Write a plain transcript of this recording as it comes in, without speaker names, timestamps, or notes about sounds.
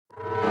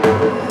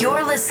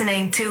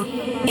listening to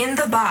In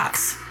the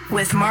Box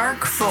with Mark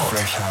Folt.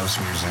 Fresh house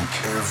music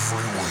every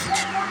week.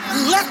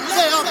 Let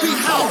there be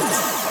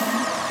house.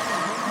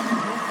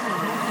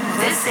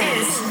 This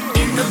is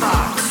In the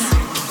Box.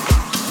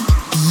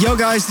 Yo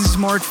guys, this is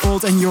Mark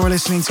Folt and you're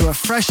listening to a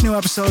fresh new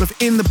episode of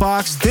In the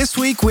Box. This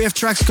week we have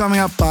tracks coming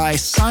up by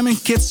Simon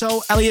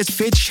Kitso, Elliot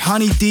Fitch,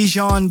 Honey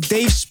Dijon,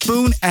 Dave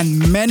Spoon and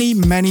many,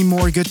 many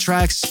more good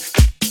tracks.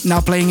 Now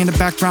playing in the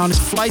background is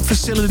Flight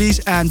Facilities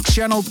and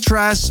Channel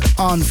Trash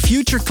on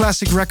Future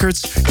Classic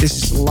Records.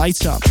 This is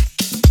Lights Up.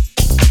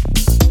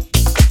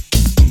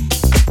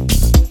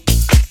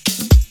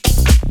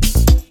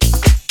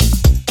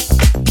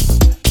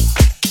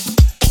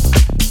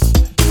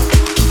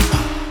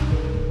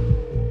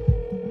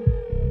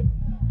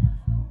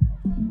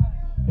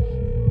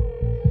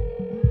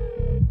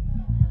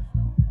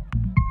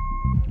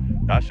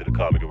 I should have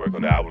called me to work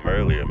on the album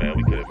earlier, man.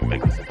 We could have been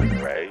making something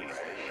crazy.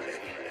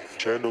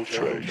 Channel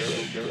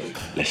Trace.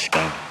 Let's go.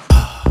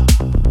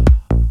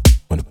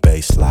 When the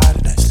bass slide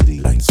and that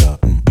city lights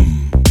up.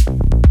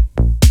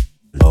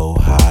 Low,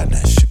 high, and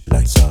that shit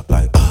lights up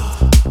like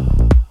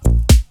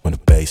when the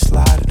bass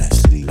slide and that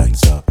city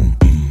lights up.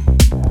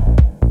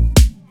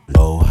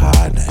 Low,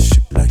 high, and that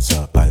shit lights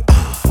up like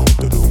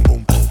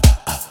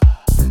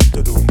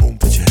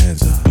put your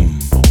hands up.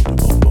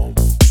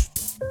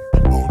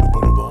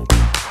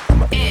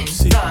 I'm a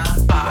MC,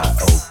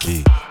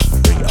 B-I-O-B.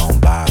 Bring your own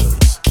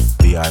bottles.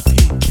 VIP,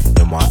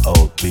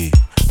 MYOB.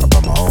 I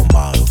run my own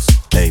models.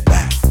 Lay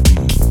back,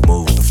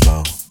 move with the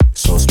flow.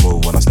 So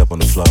smooth when I step on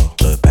the floor.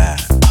 Look back,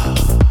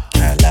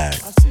 had lag.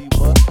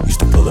 Used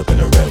to pull up in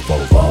a red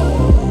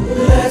Volvo.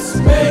 Let's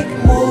make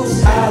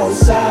moves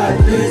outside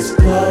this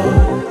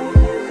club.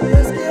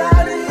 Let's get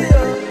out of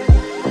here.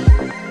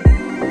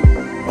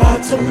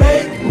 About to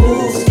make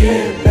moves,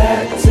 get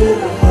back to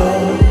the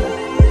hub.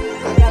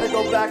 I gotta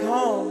go back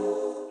home.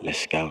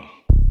 Let's go.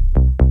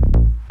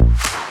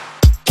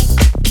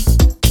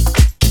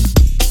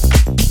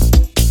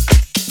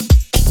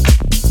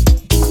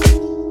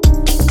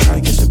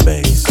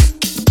 Bass,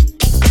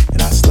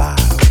 and I slide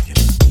on you.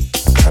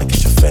 Try to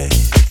get your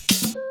face.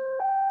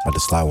 About to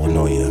slide one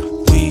on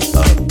you. We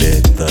up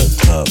in the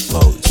club,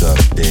 boats up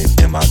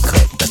in my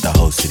cup. Got the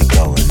whole city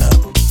going up.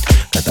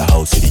 Got the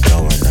whole city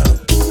going up.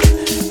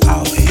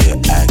 Out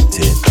here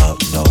acting up,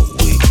 no,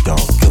 we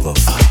don't give a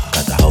fuck.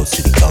 Got the whole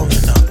city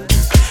going up.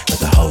 Got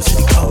the whole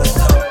city going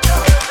up.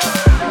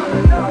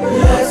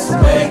 Let's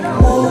make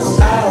moves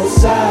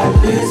outside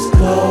this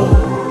club.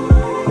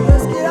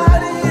 Let's get out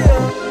of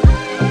here.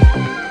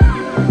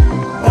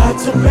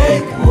 To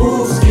make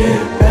moves,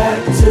 get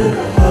back to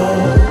the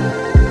hub.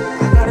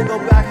 I gotta go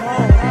back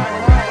home.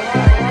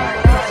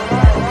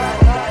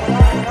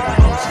 Got the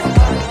whole city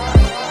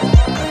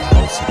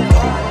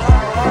going up.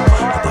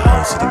 Got the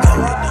whole city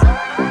going up.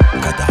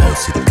 Got the whole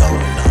city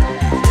going up.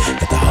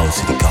 Got the whole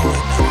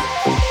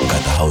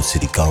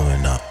city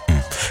going up.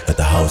 Got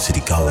the whole city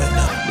going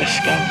up. Let's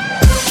go.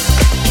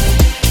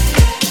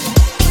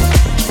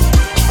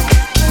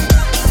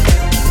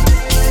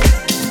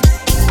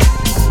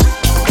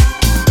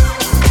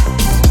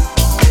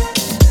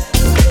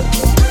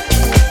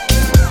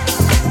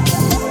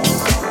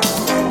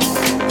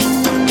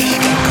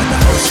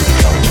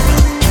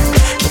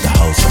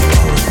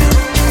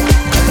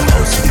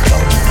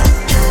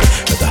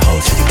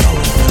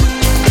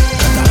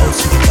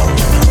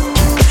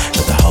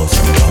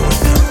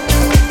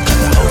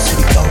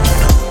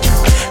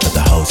 Got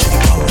the whole city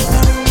going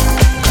up.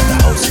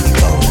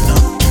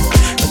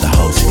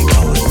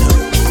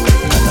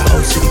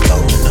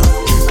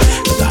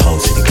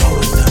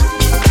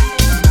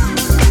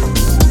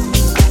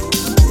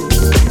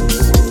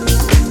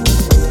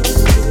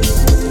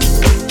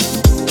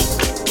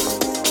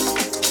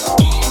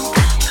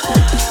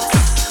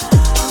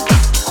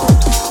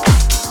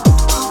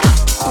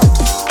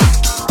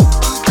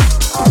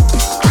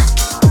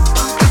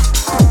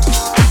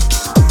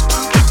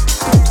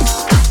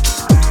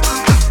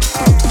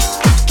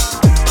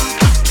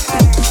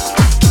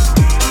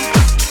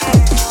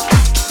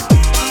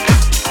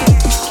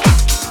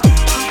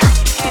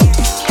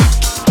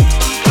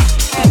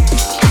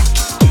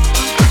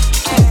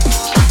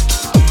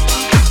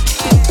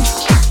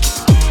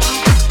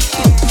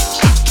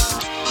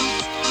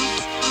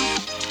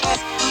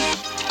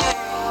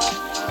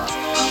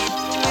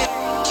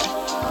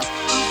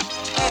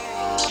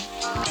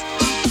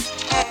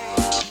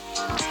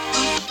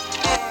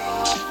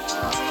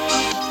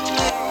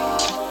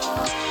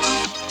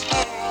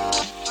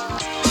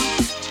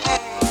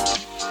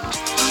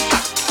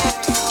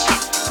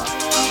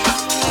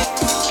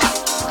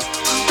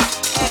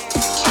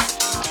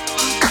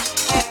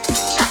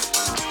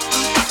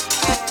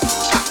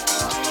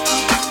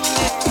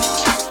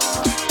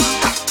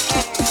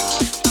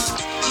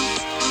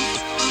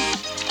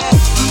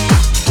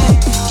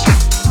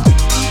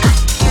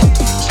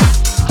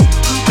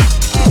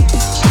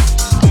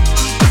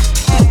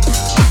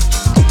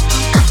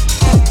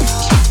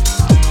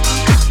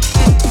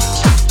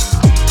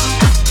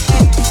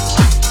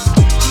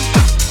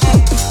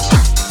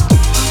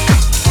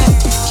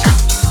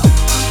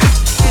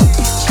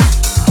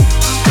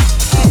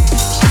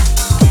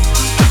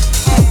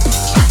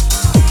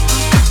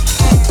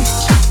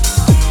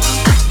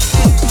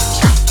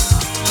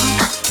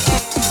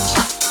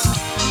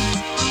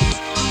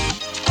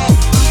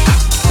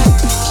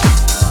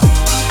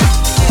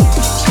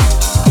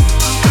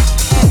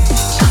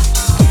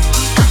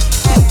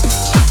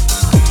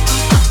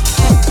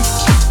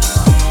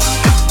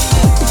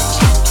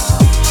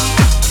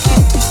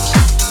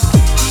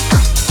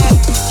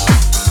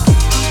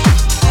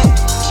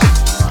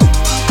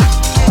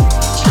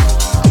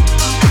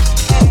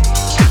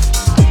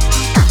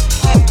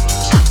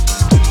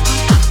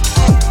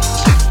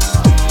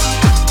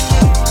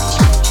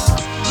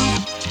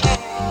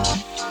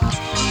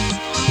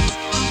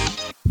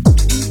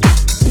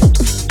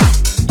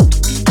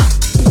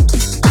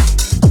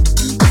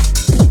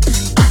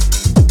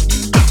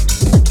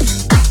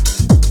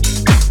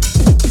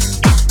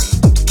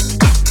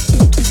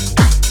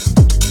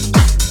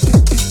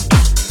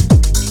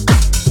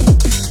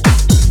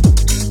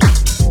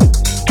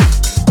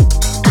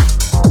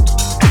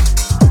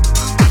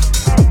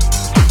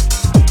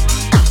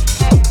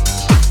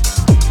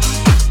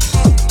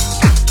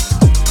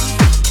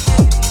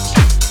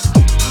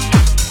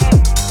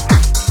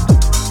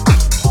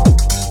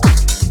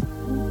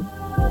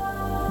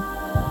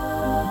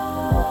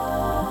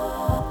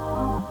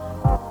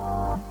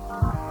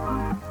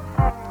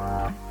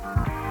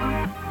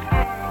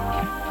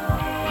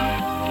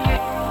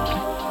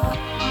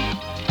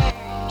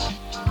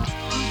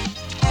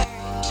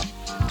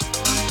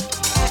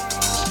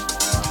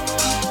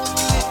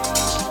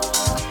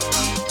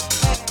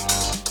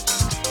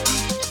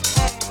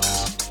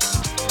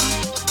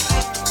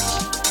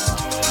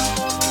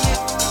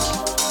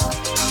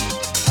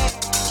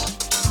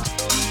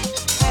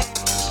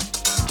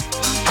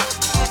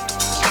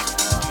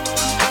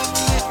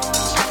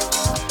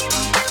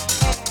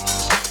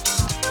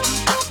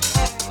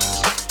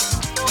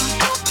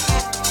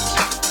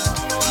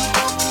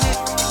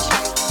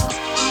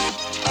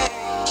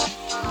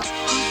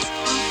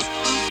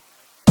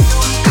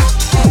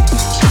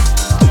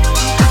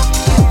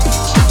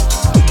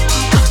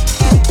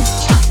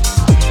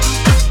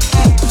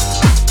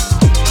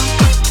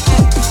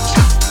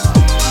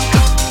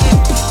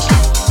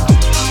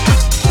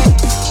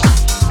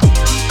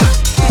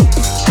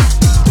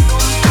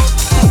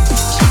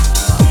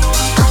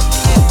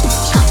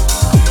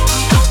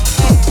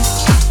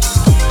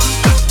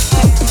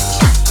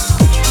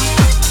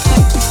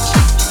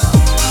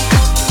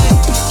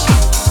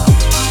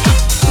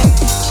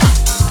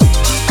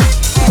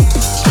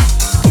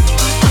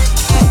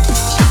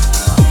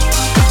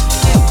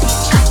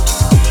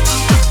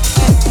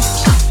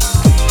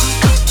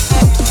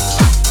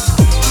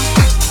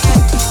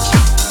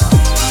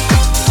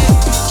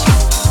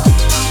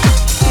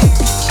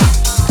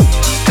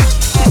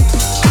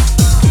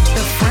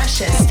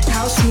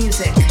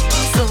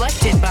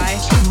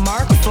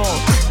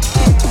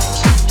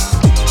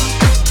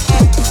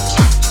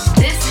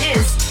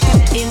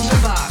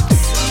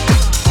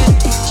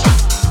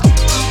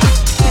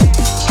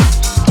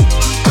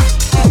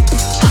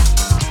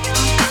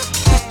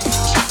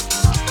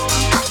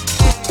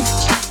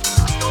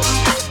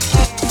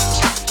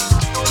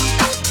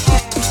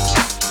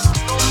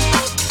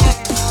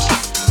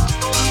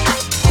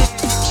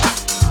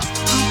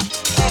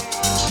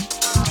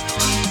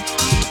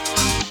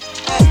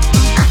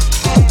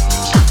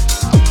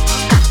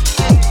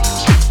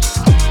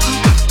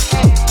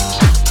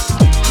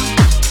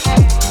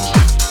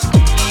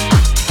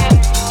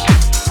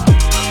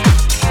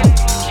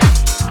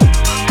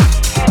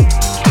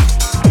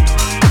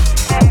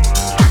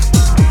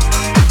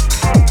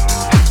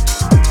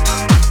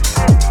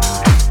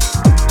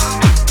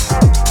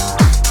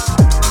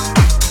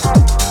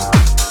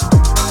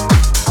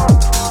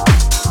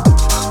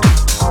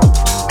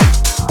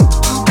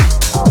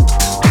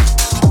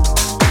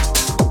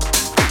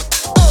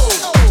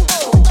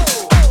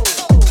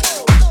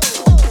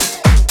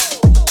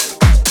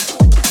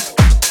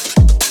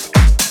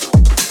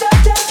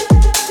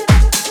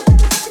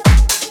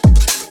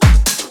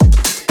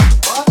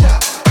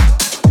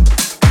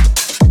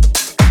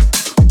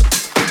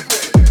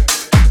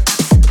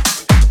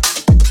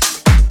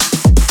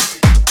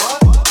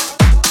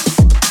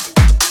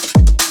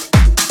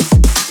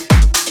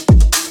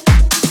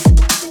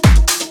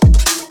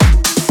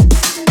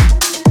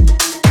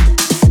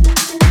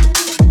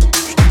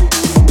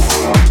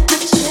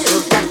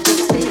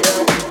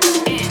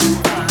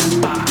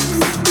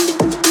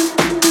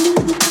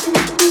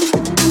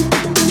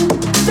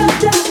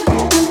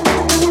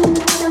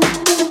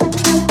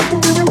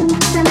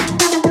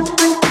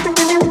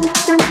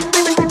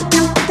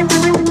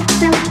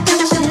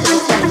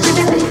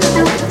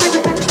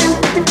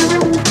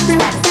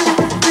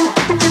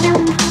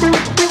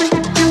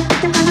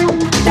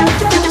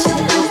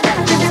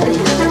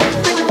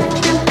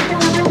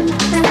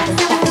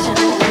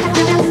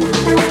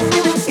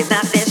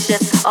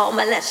 all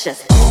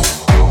malicious.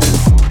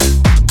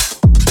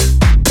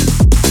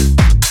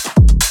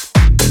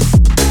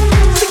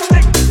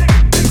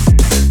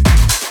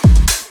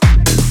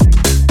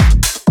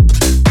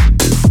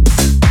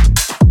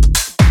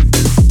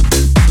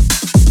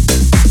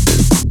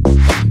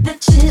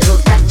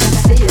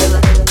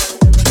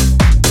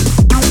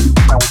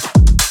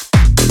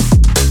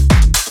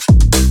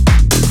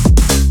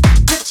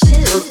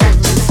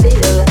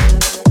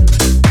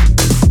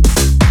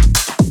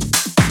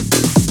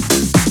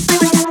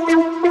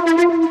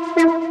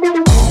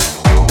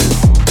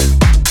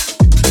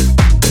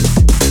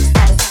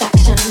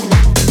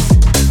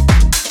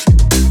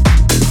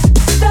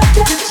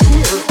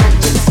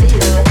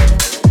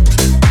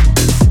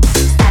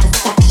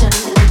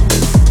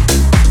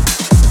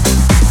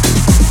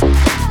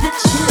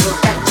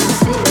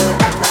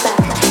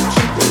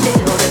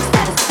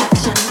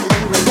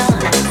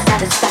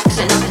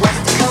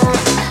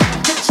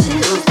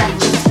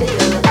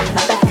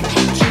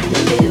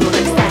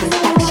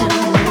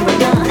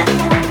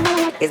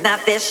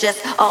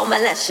 Vicious, all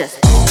malicious.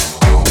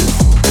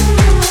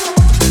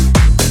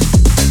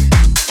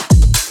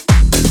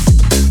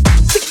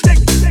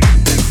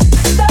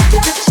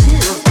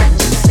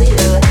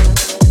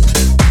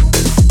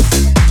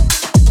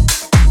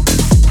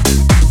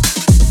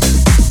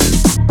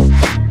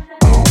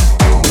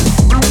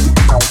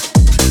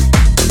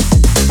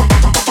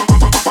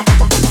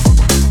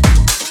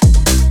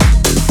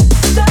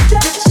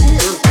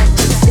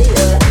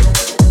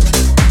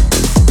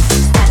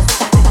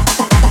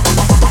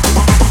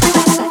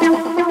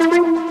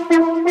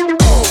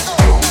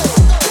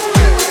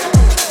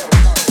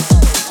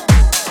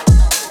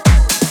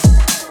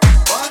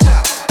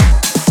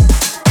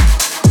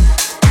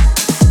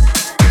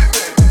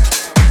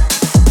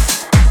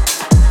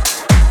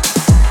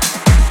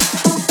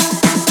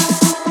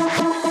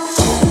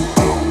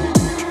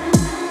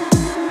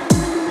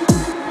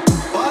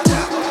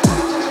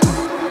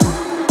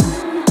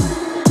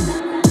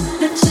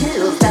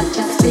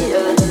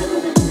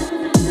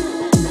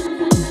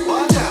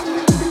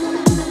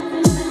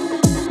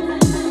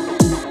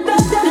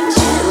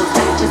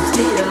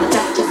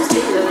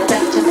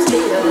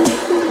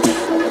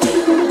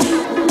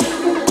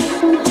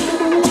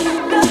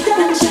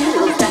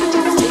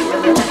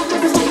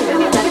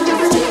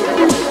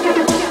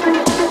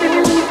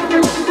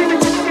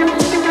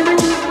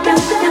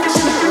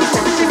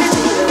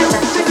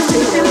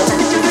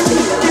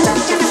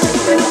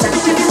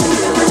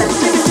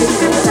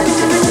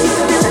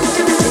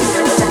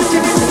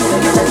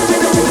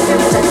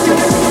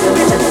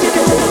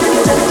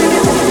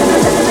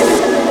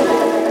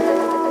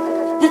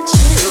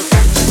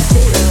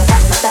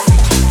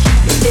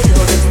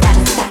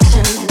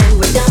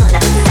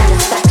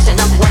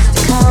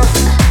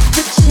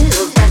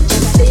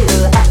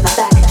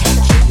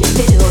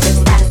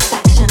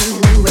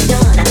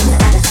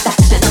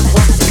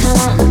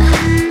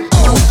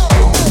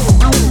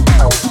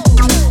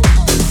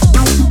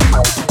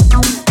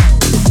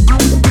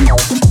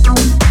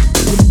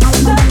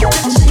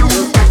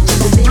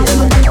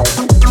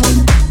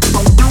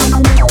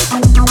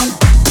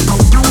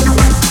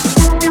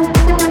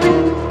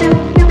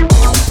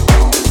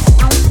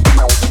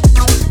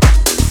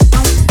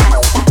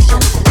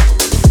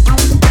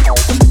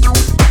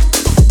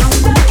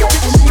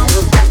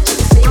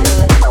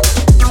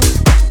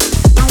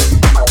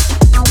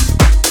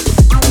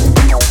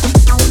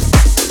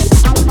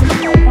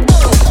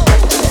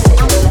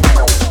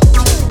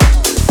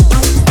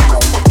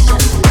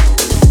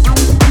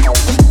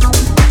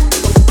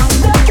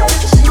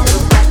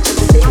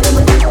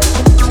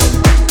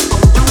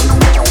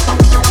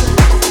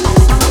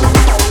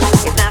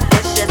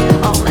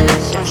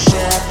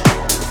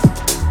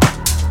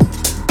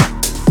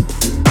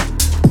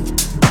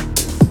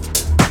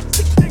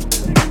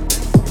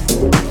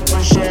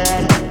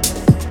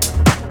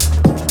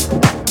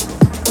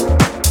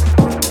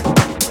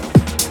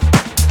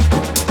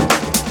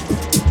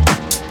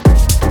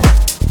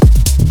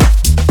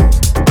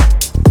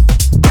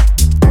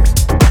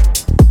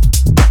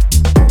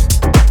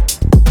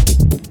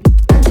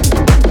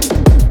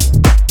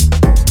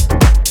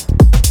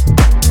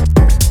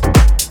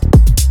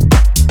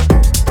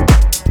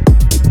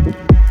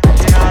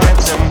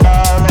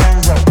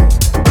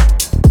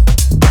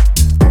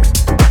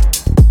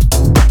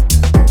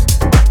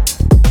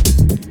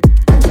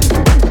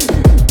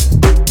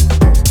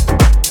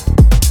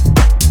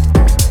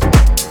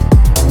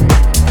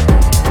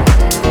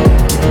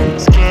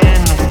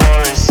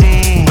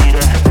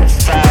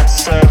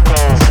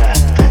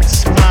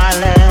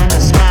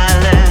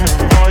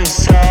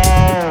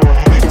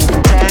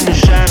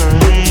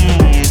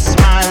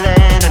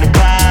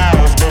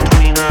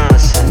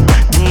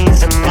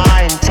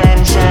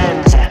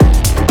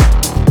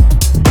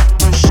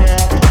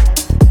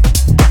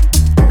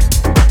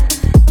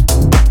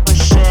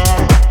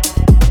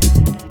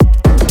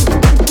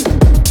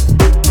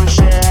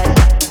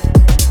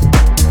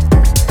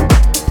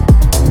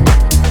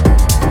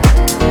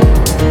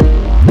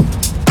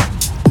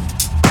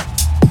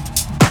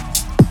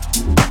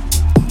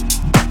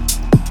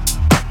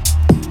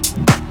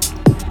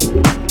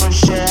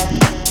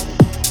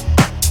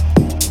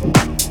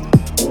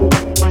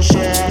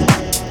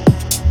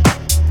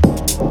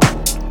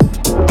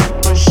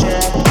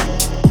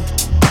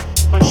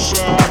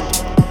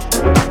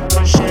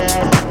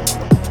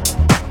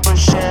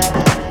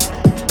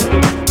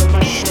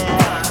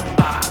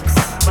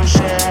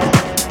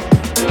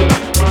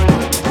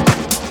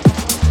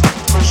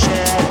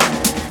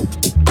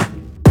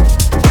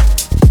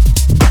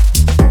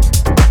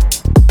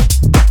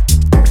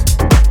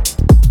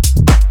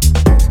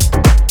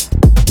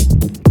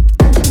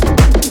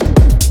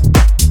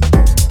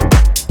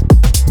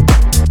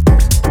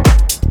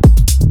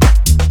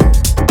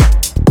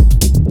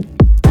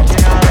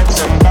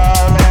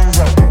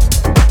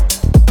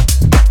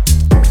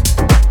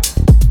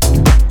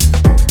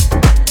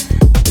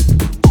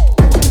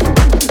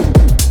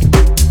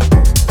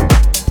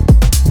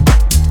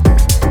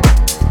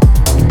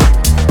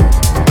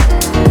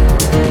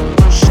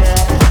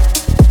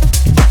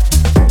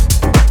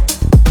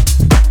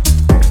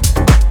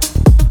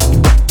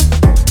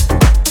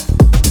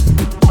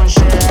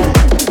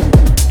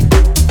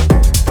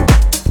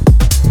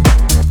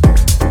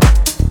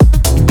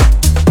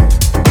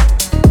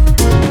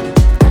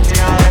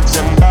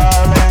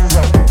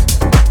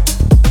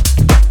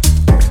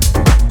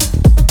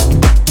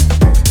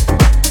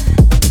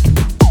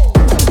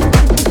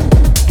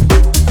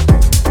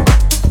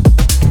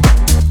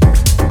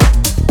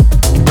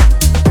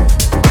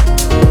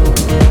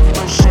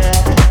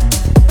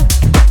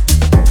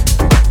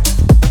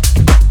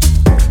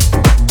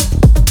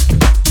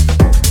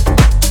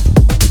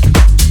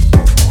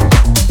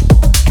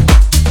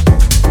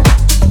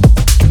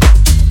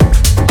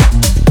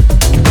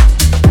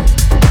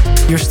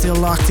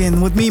 locked in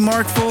with me,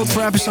 Mark Fold,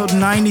 for episode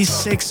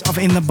 96 of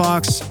In The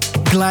Box.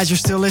 Glad you're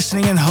still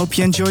listening and hope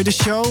you enjoyed the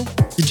show.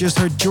 You just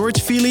heard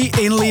George Feely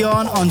in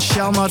Leon on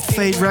Shall Not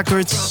Fade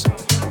Records,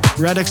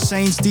 Redux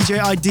Saints, DJ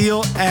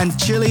Ideal and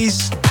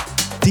Chili's,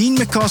 Dean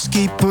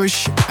McCoskey,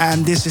 Push,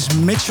 and this is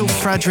Mitchell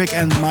Frederick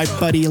and my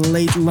buddy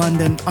Late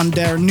London on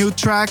their new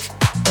track.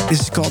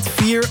 This is called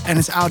Fear and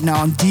it's out now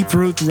on Deep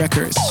Root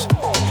Records.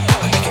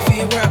 I make you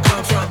feel where I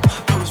come from.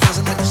 I was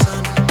rising like the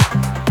sun.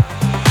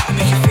 I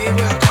make you feel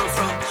where I come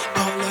from.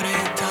 Oh Lord, I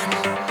ain't done.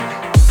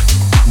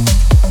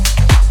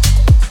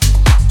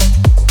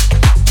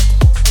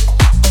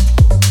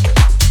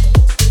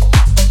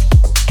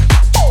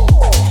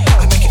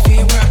 I make you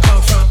feel where I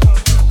come from.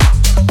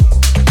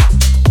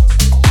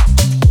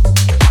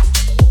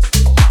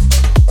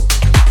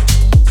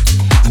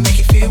 I make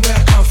you feel where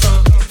I come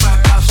from.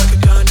 Fire off like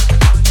a gun.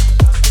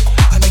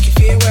 I make you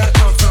feel where I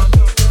come from.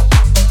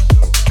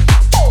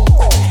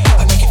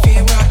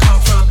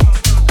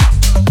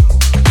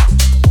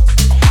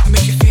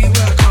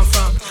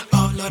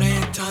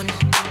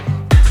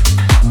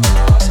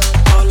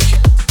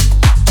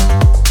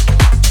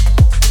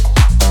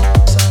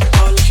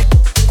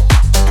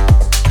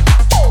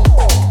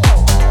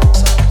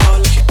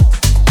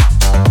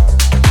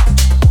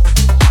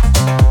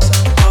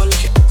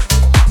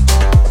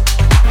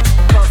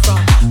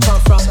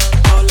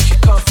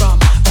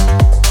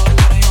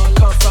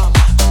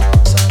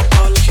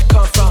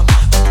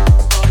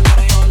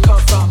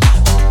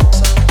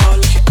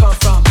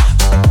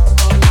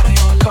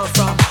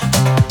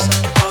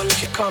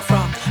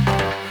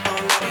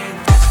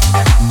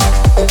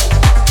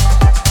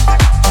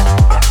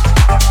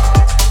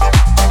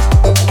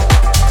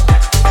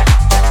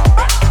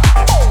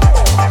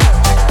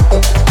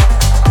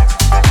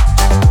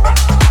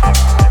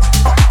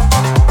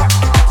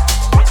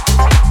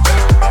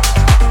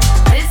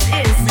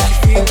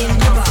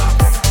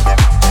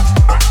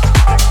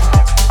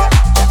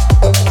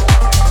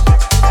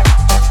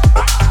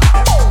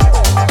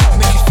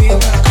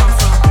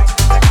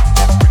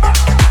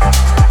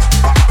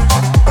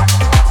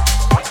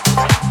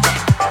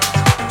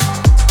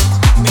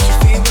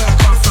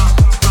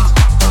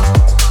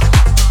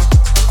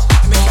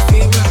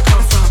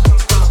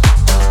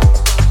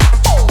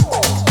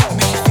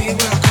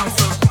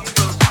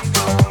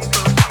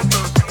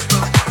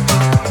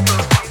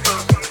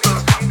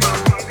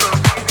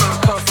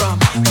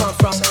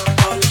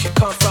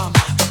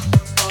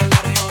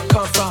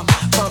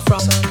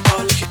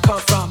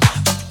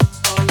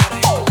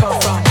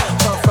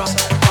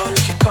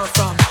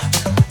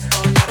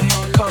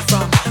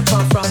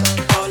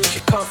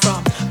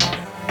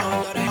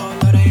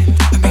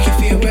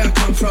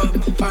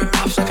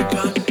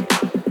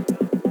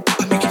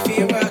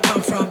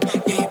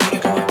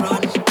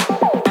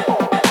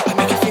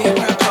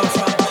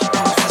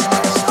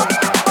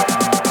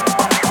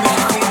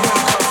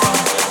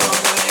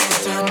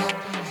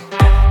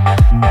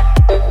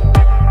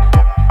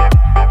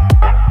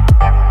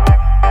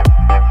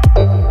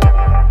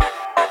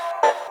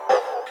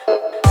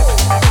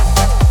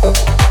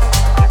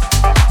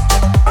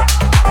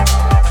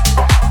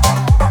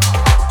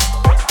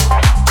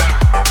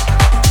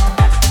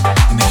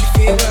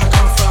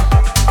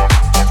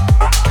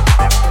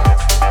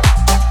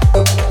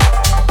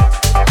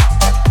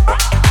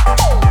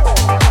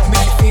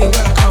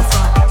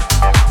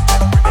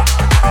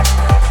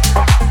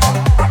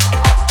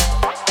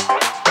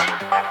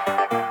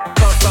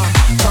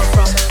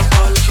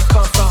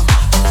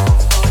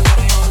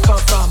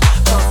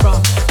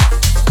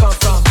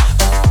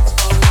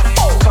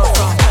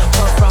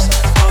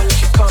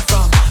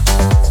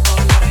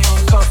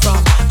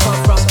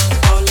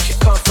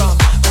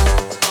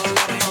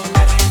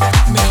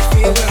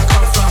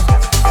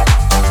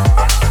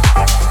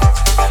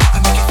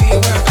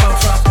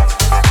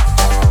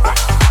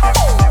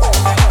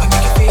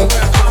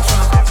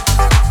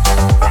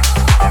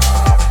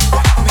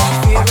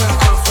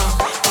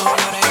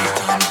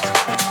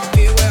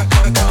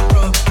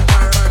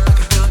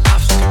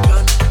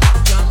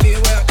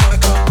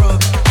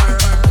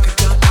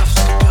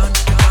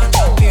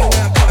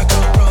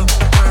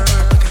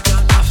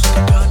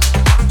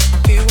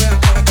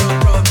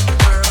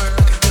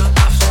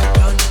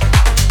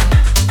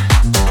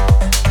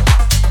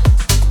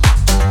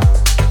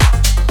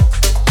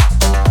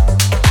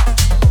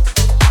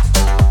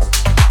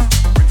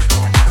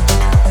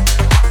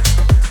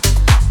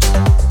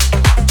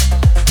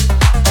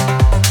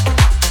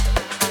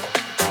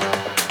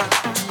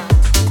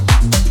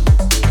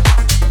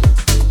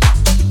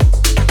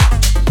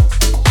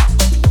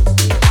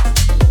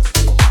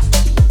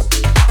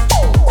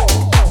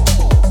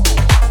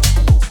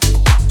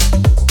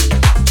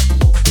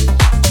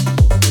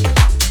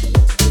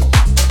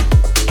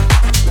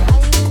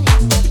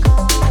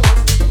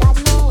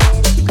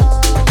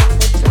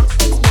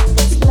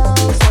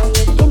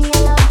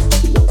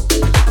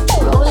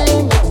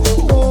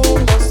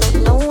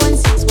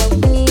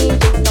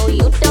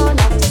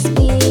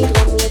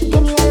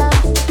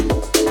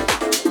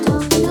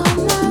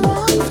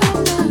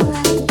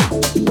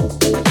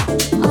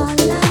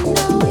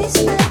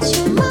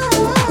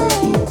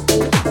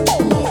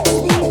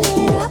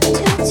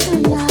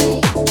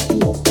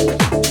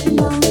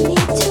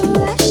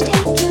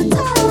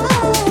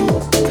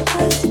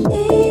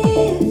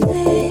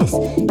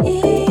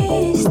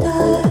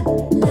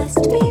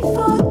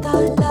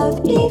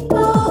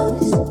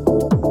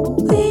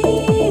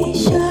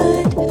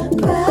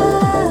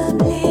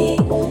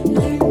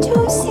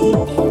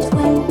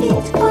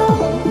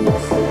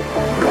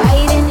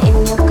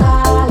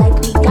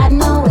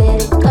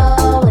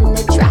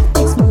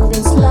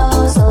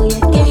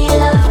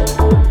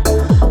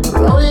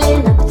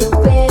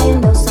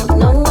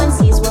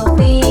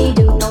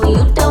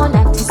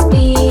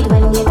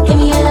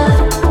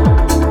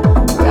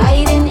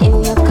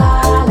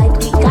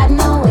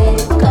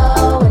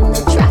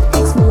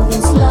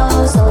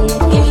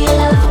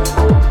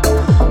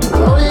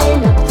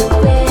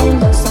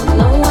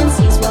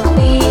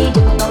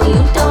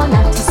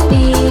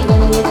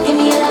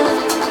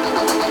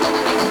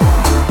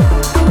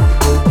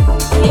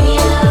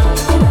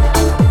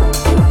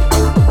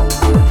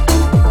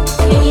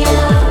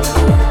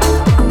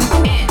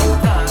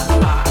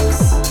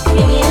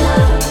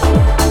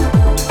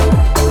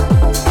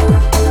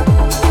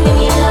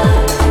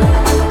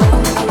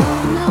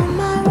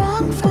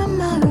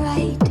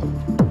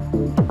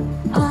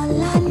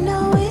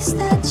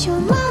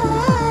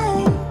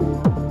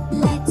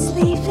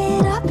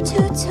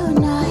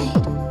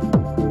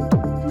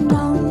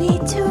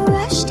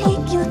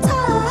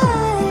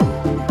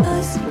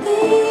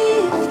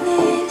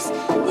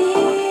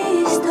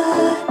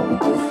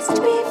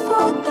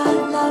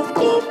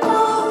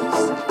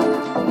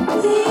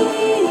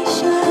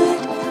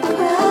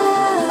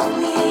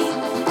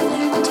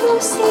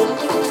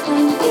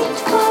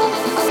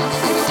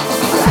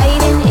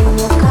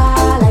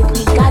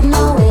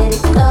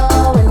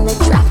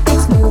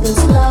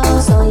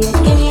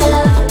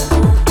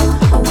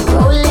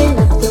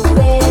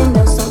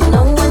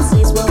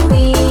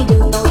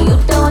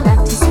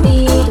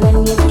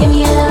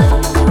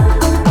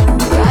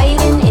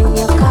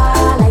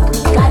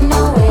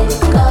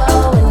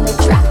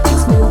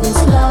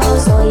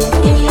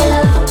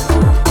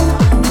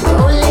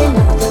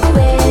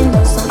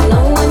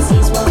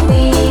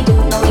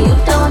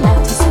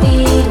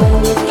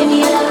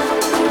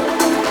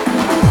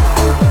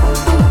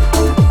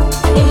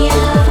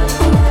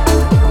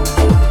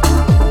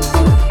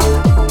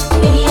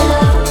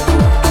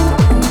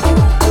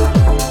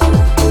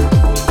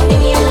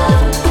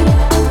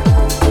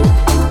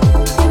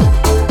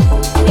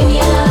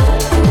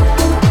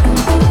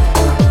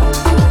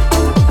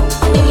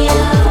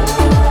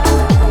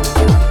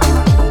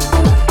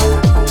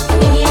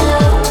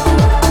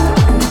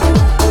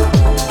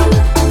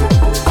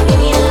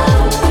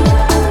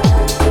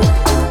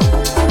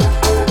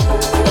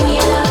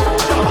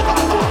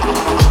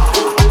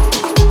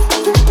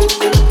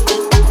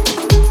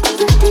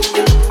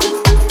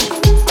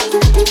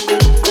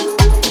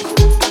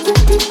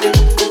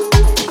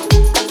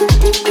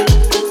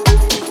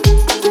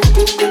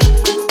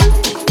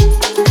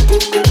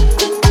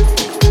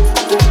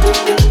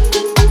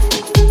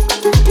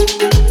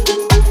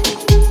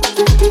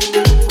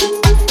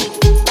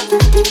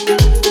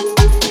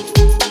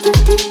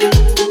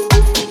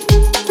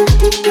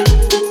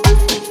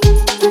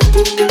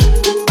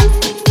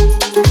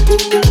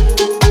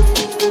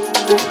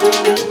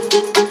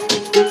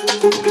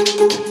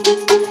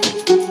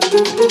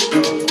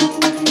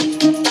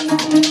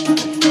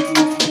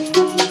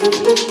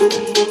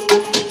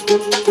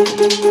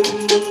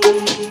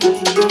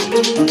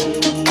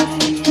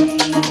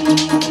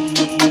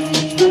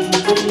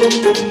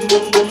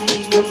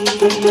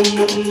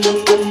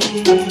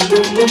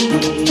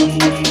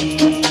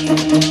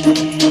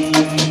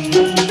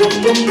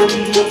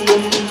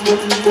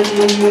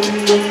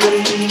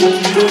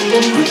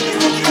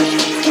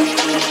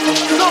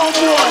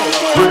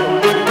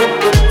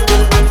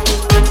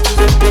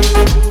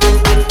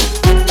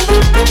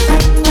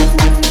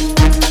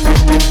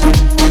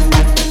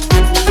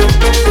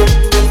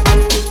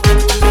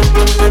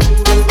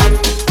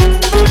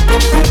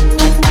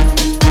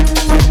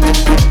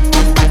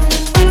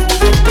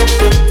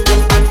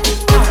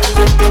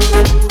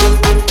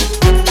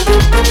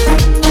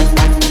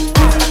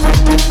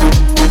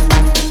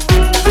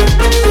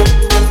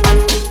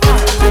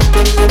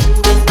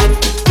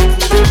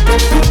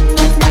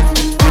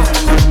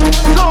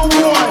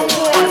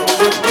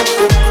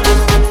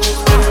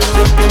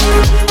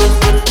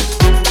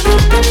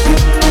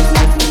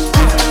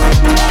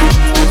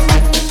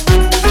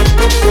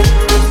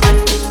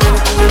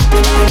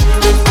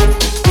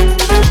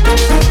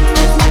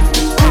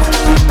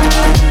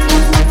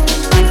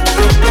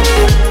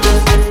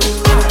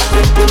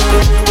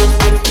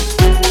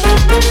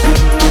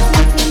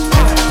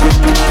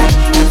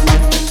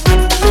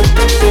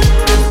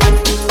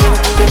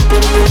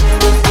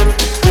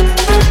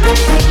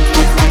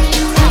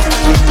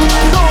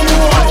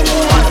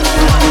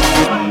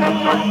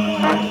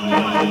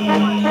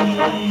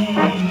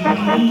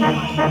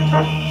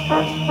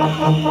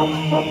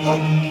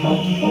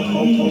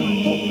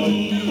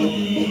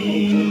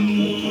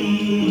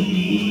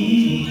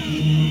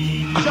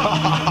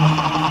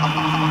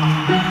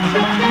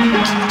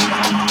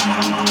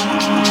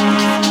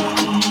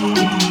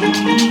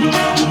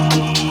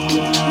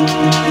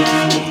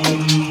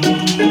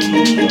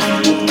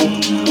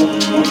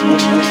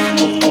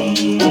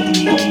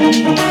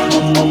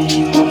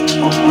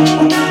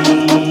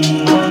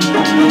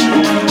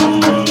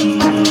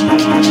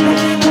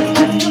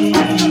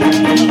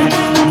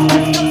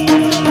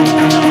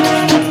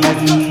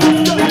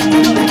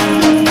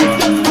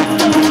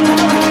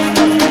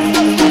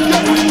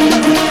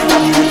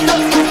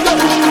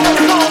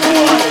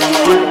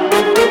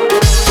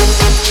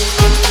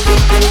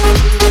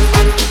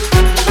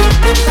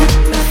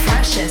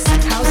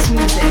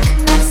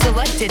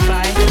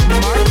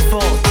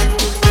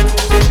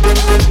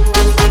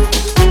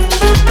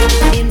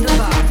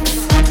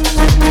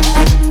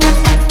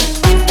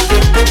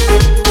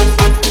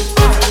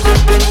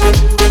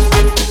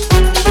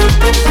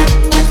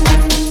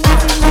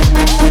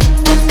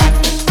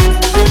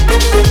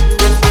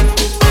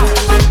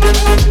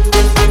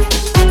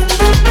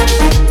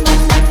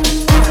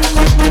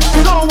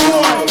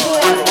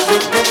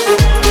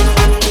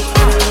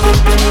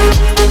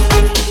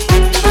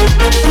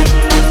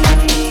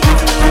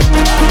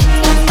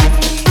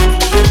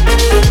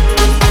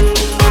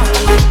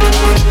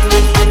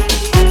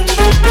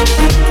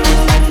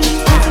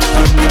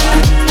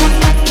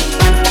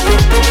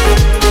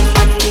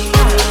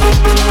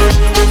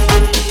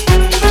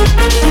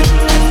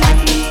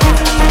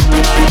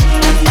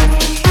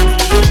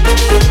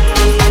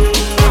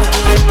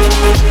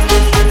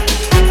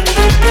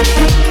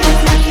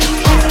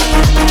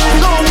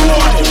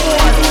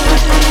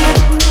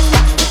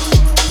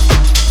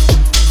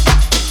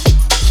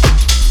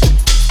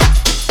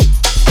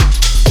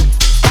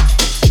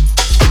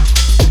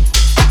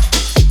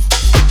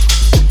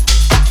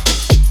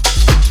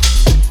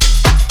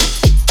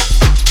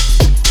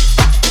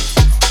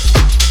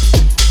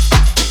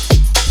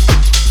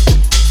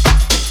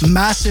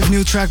 Massive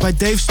new track by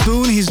Dave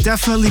Spoon. He's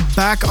definitely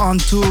back on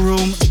Tool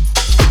Room.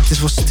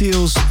 This was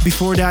Steels.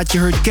 Before that, you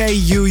heard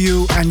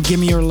KUU and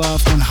Gimme Your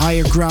Love on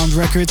Higher Ground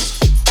Records.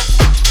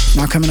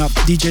 Now coming up,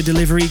 DJ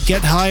Delivery,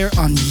 Get Higher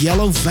on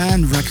Yellow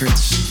Van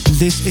Records.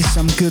 This is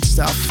some good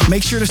stuff.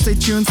 Make sure to stay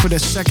tuned for the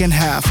second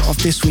half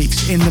of this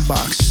week's In The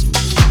Box.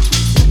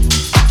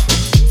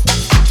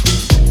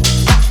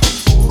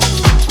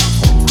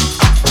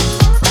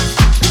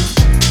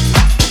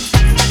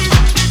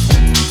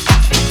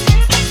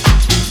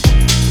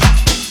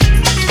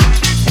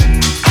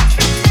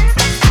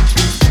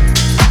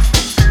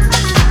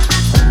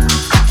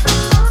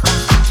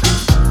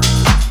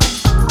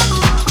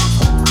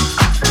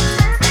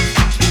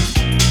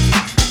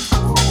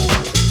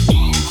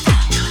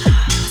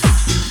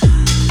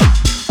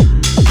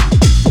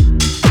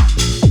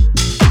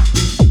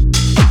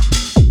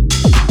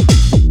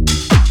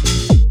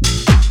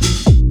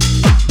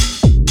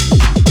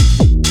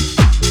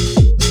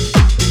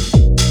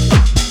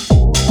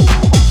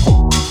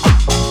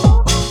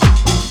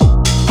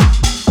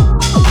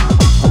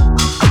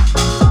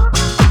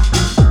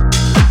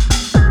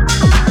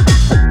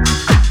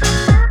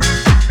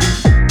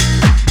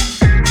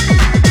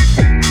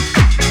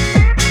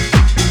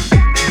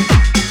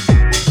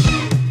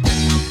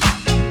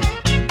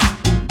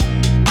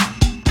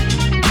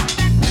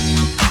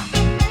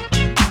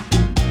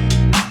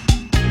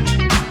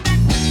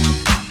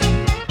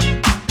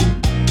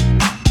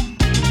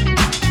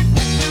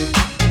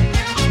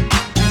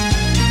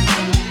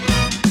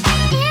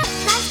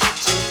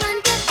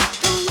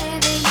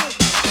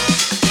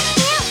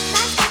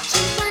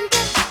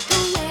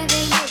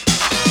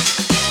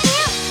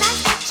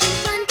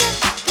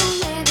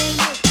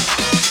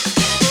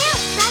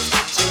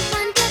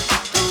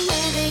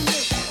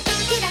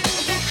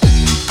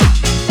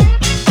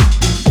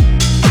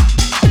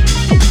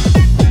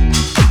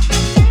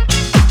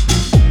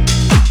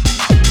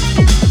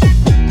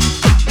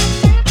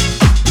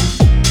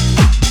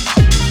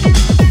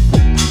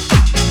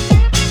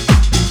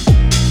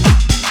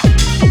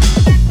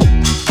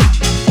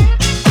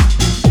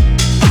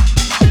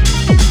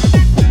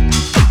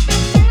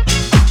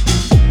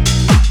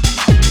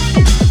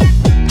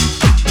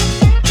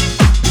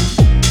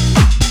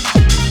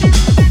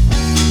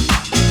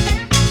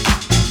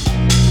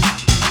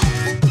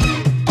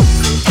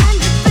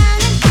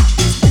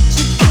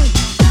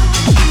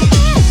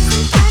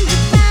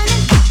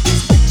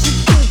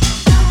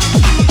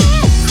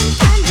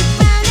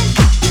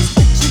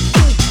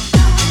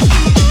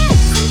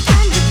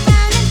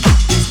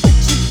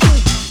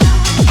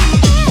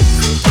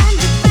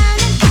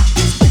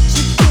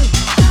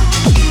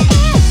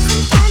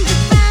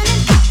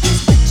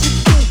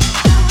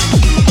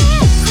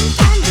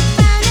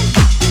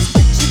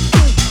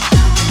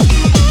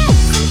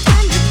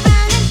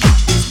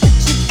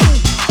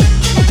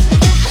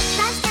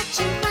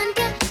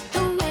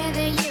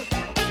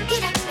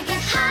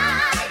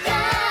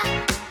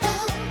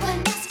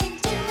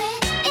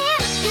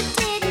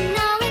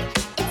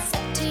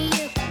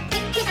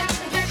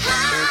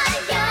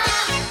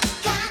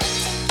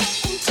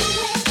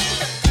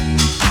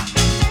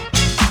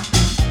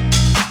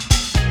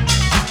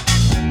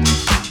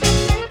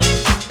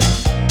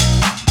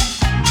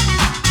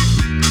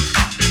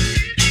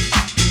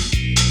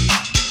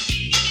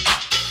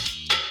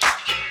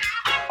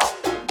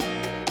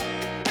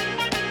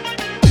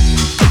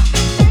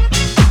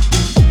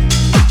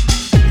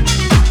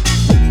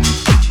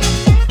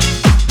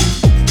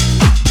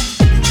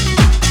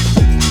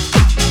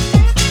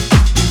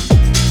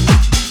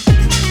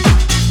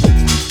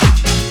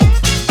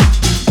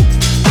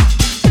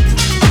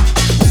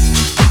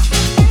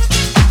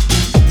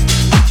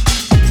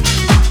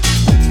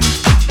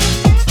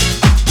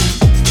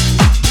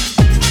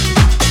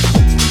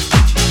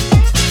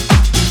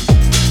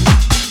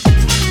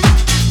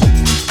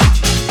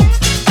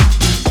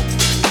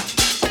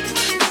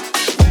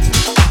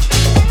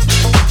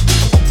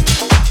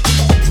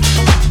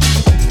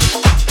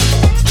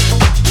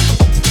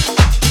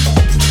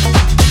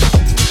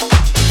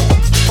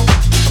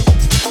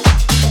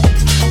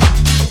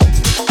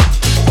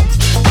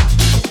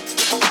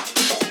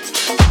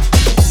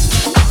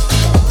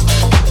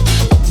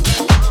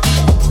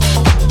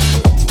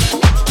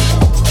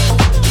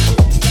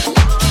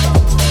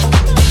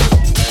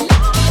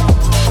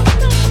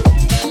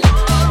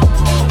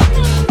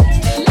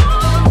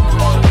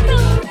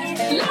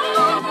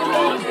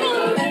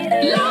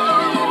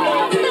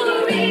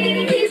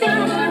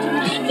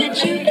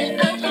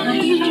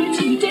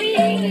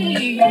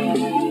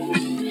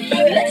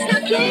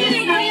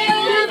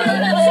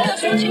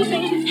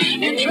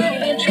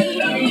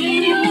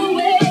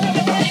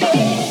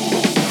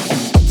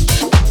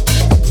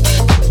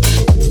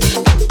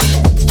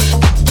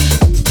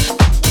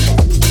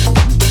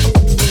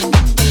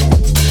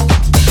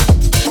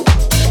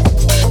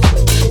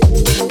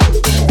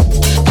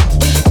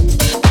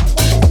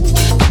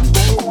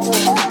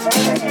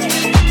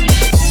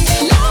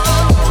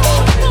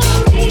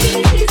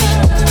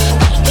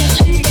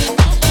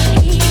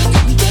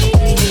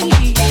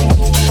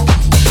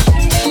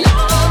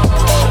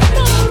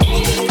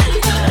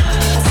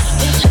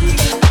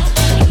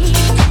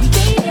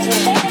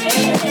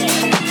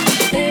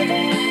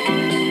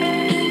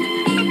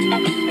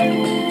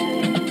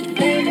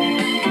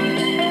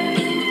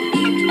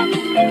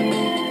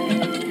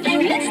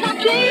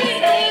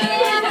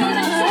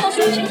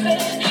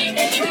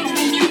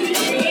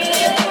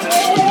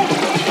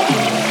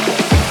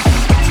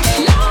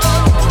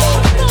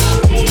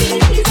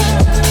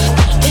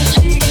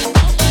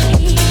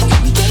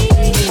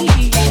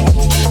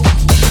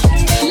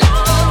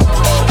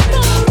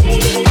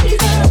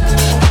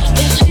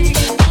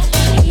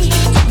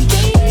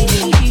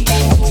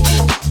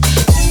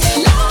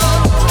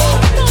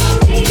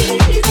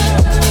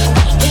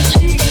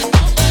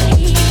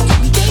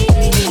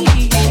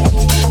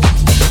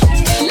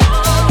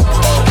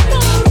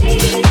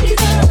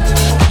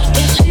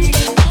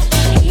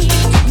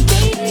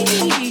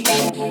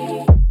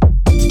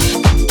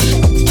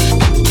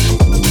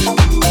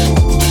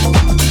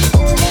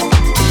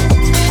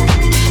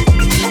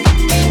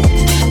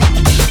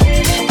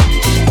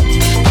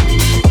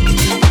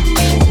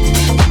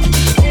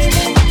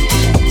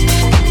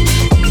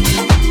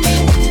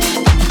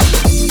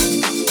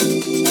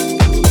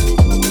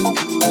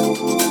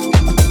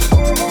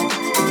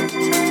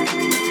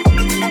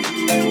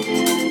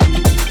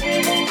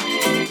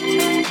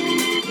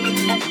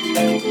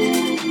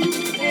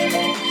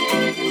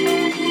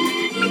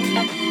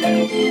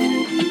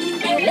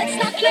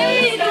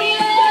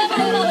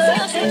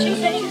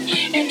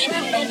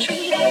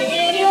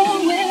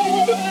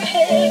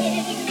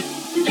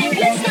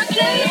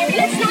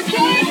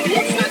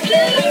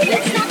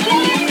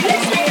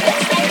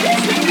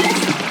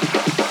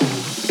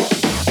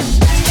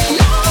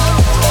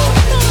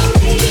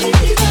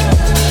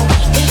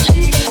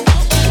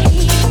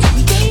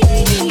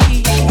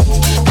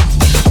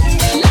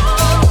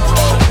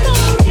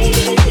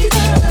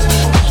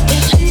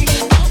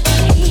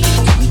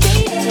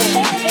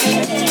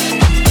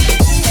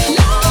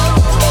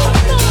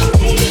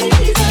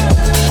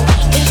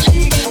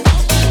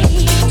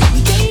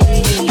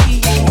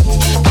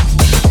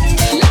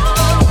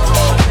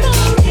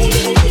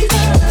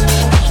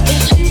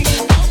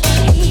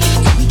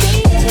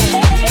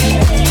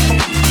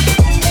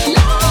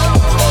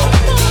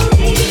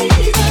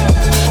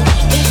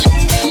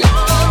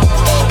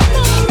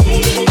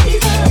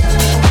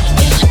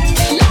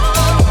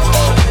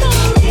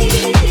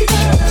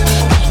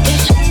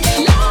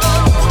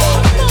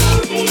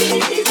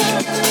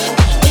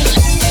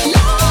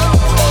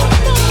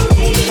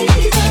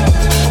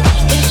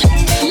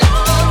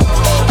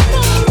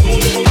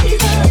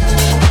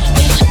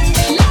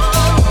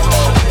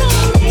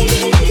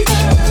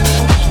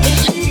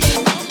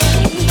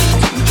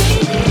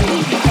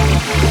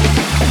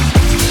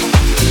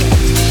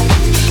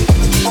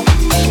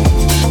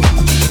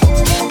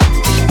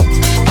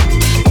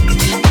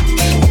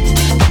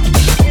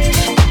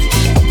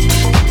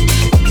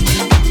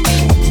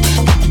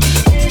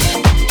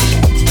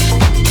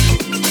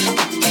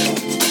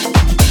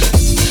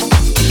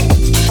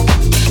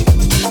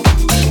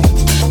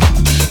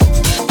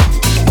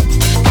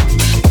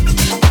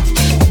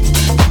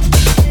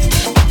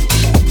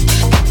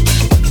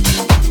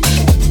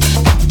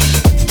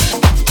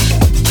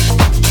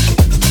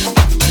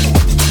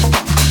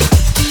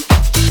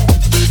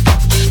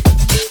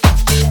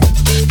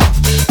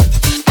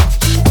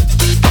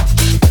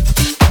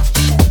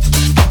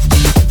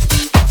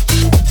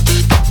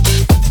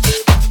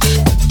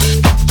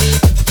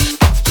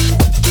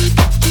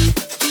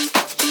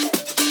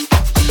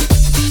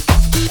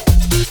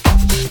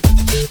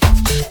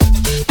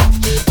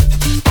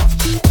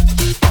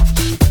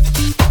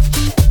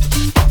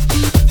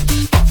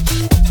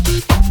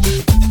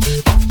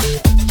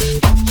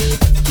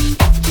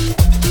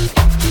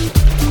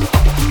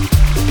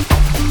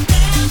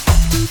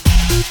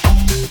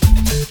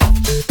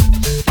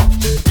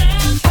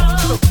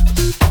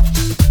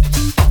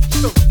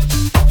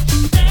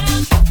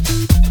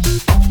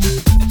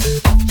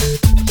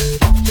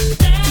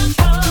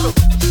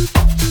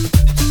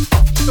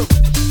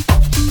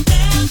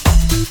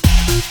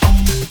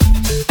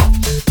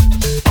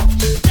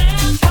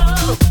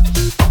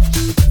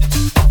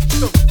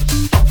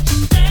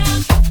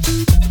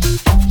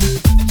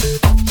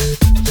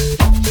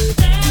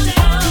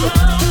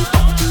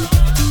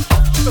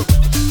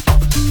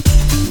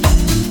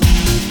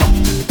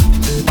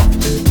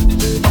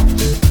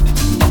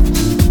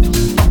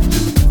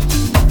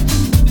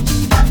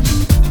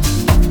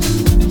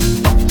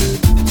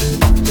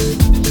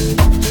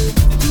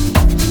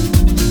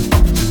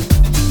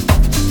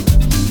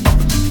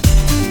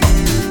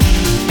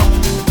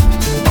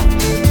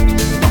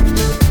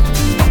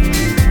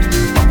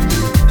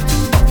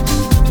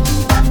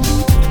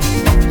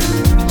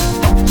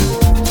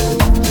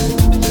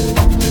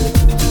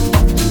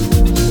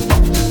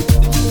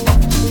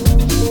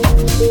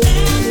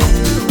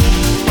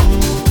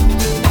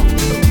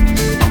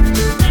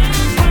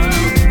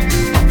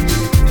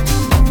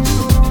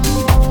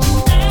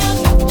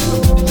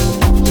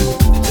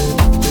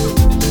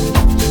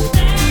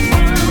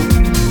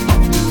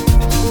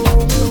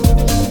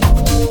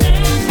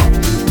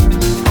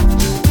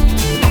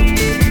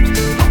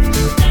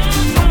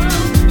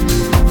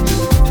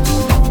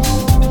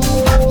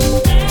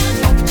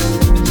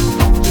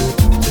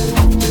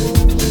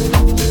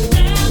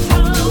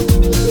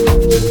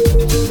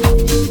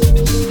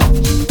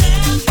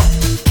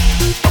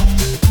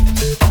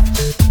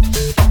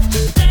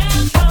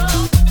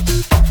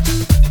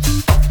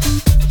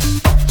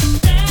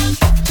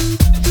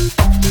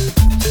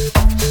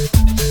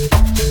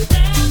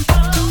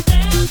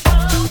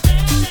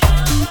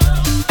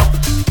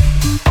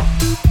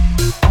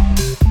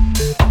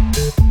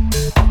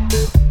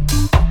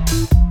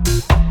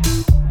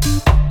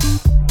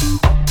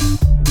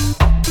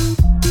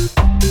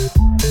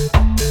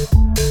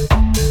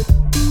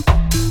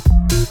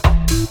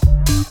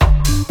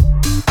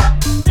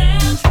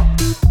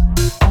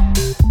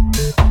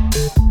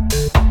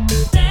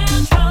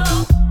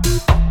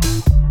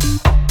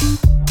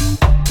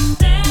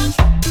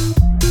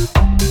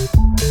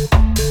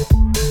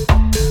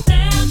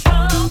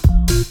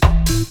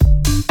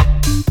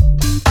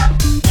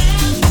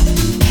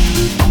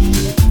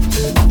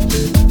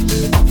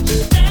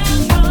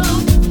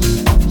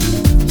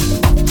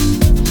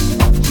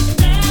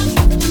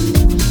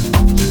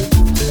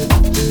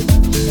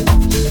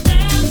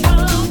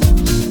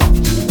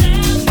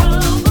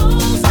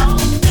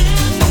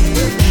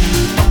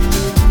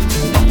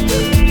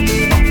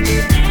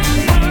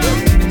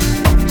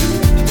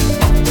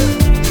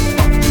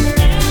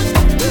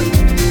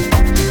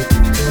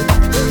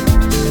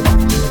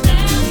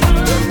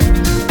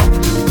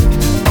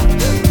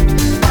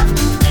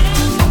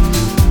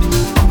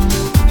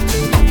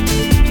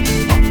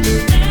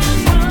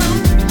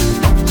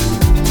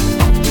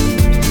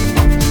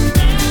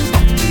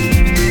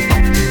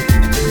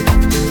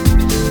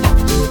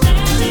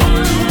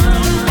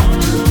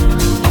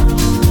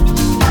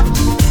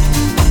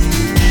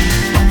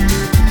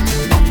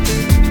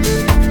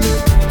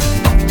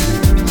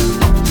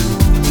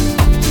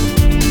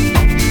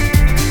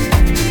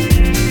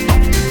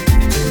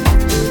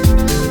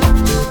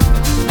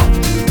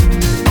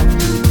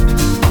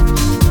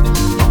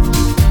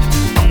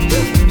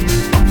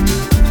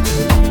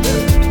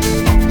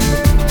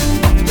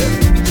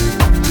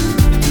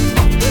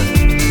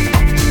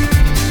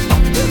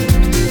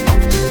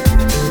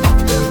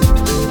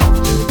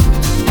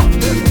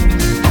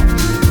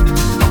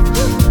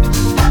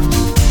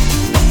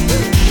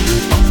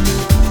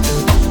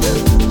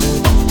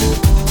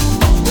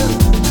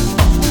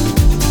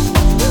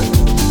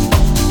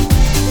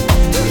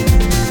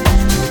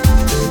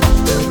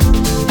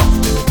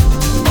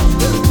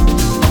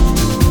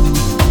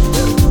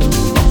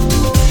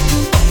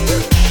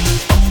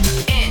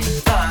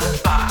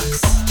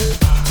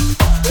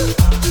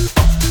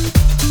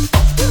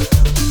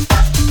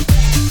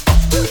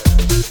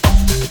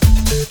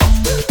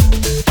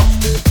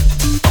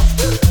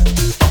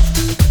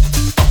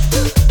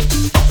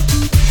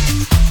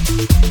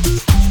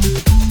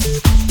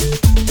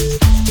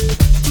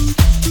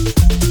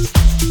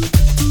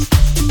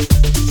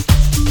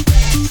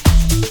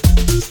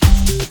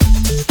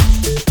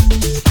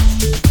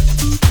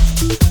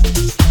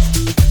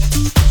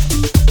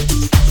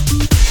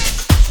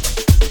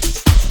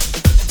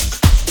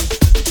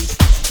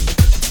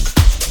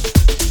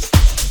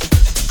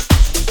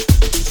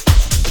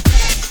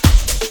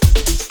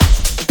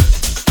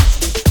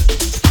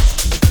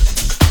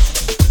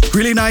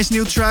 Really nice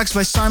new tracks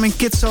by Simon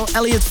Kitso,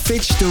 Elliot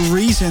Fitch, The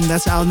Reason.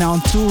 That's out now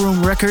on Tool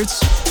Room Records.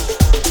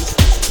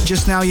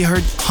 Just now you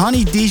heard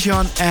Honey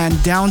Dijon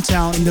and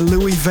Downtown in the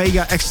Louis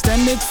Vega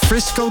extended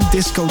Frisco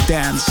Disco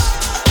Dance.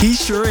 He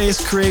sure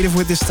is creative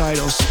with his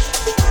titles.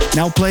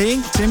 Now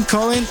playing Tim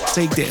Collin,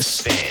 Take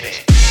This.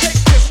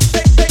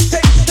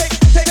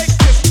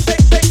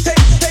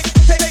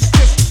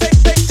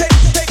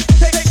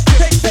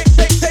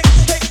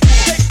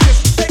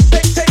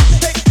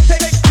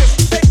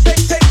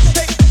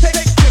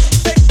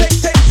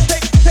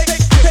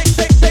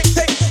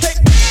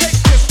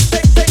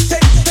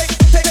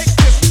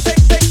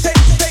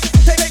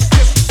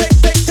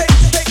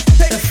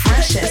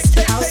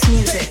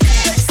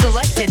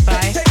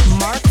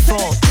 Mark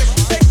Volt.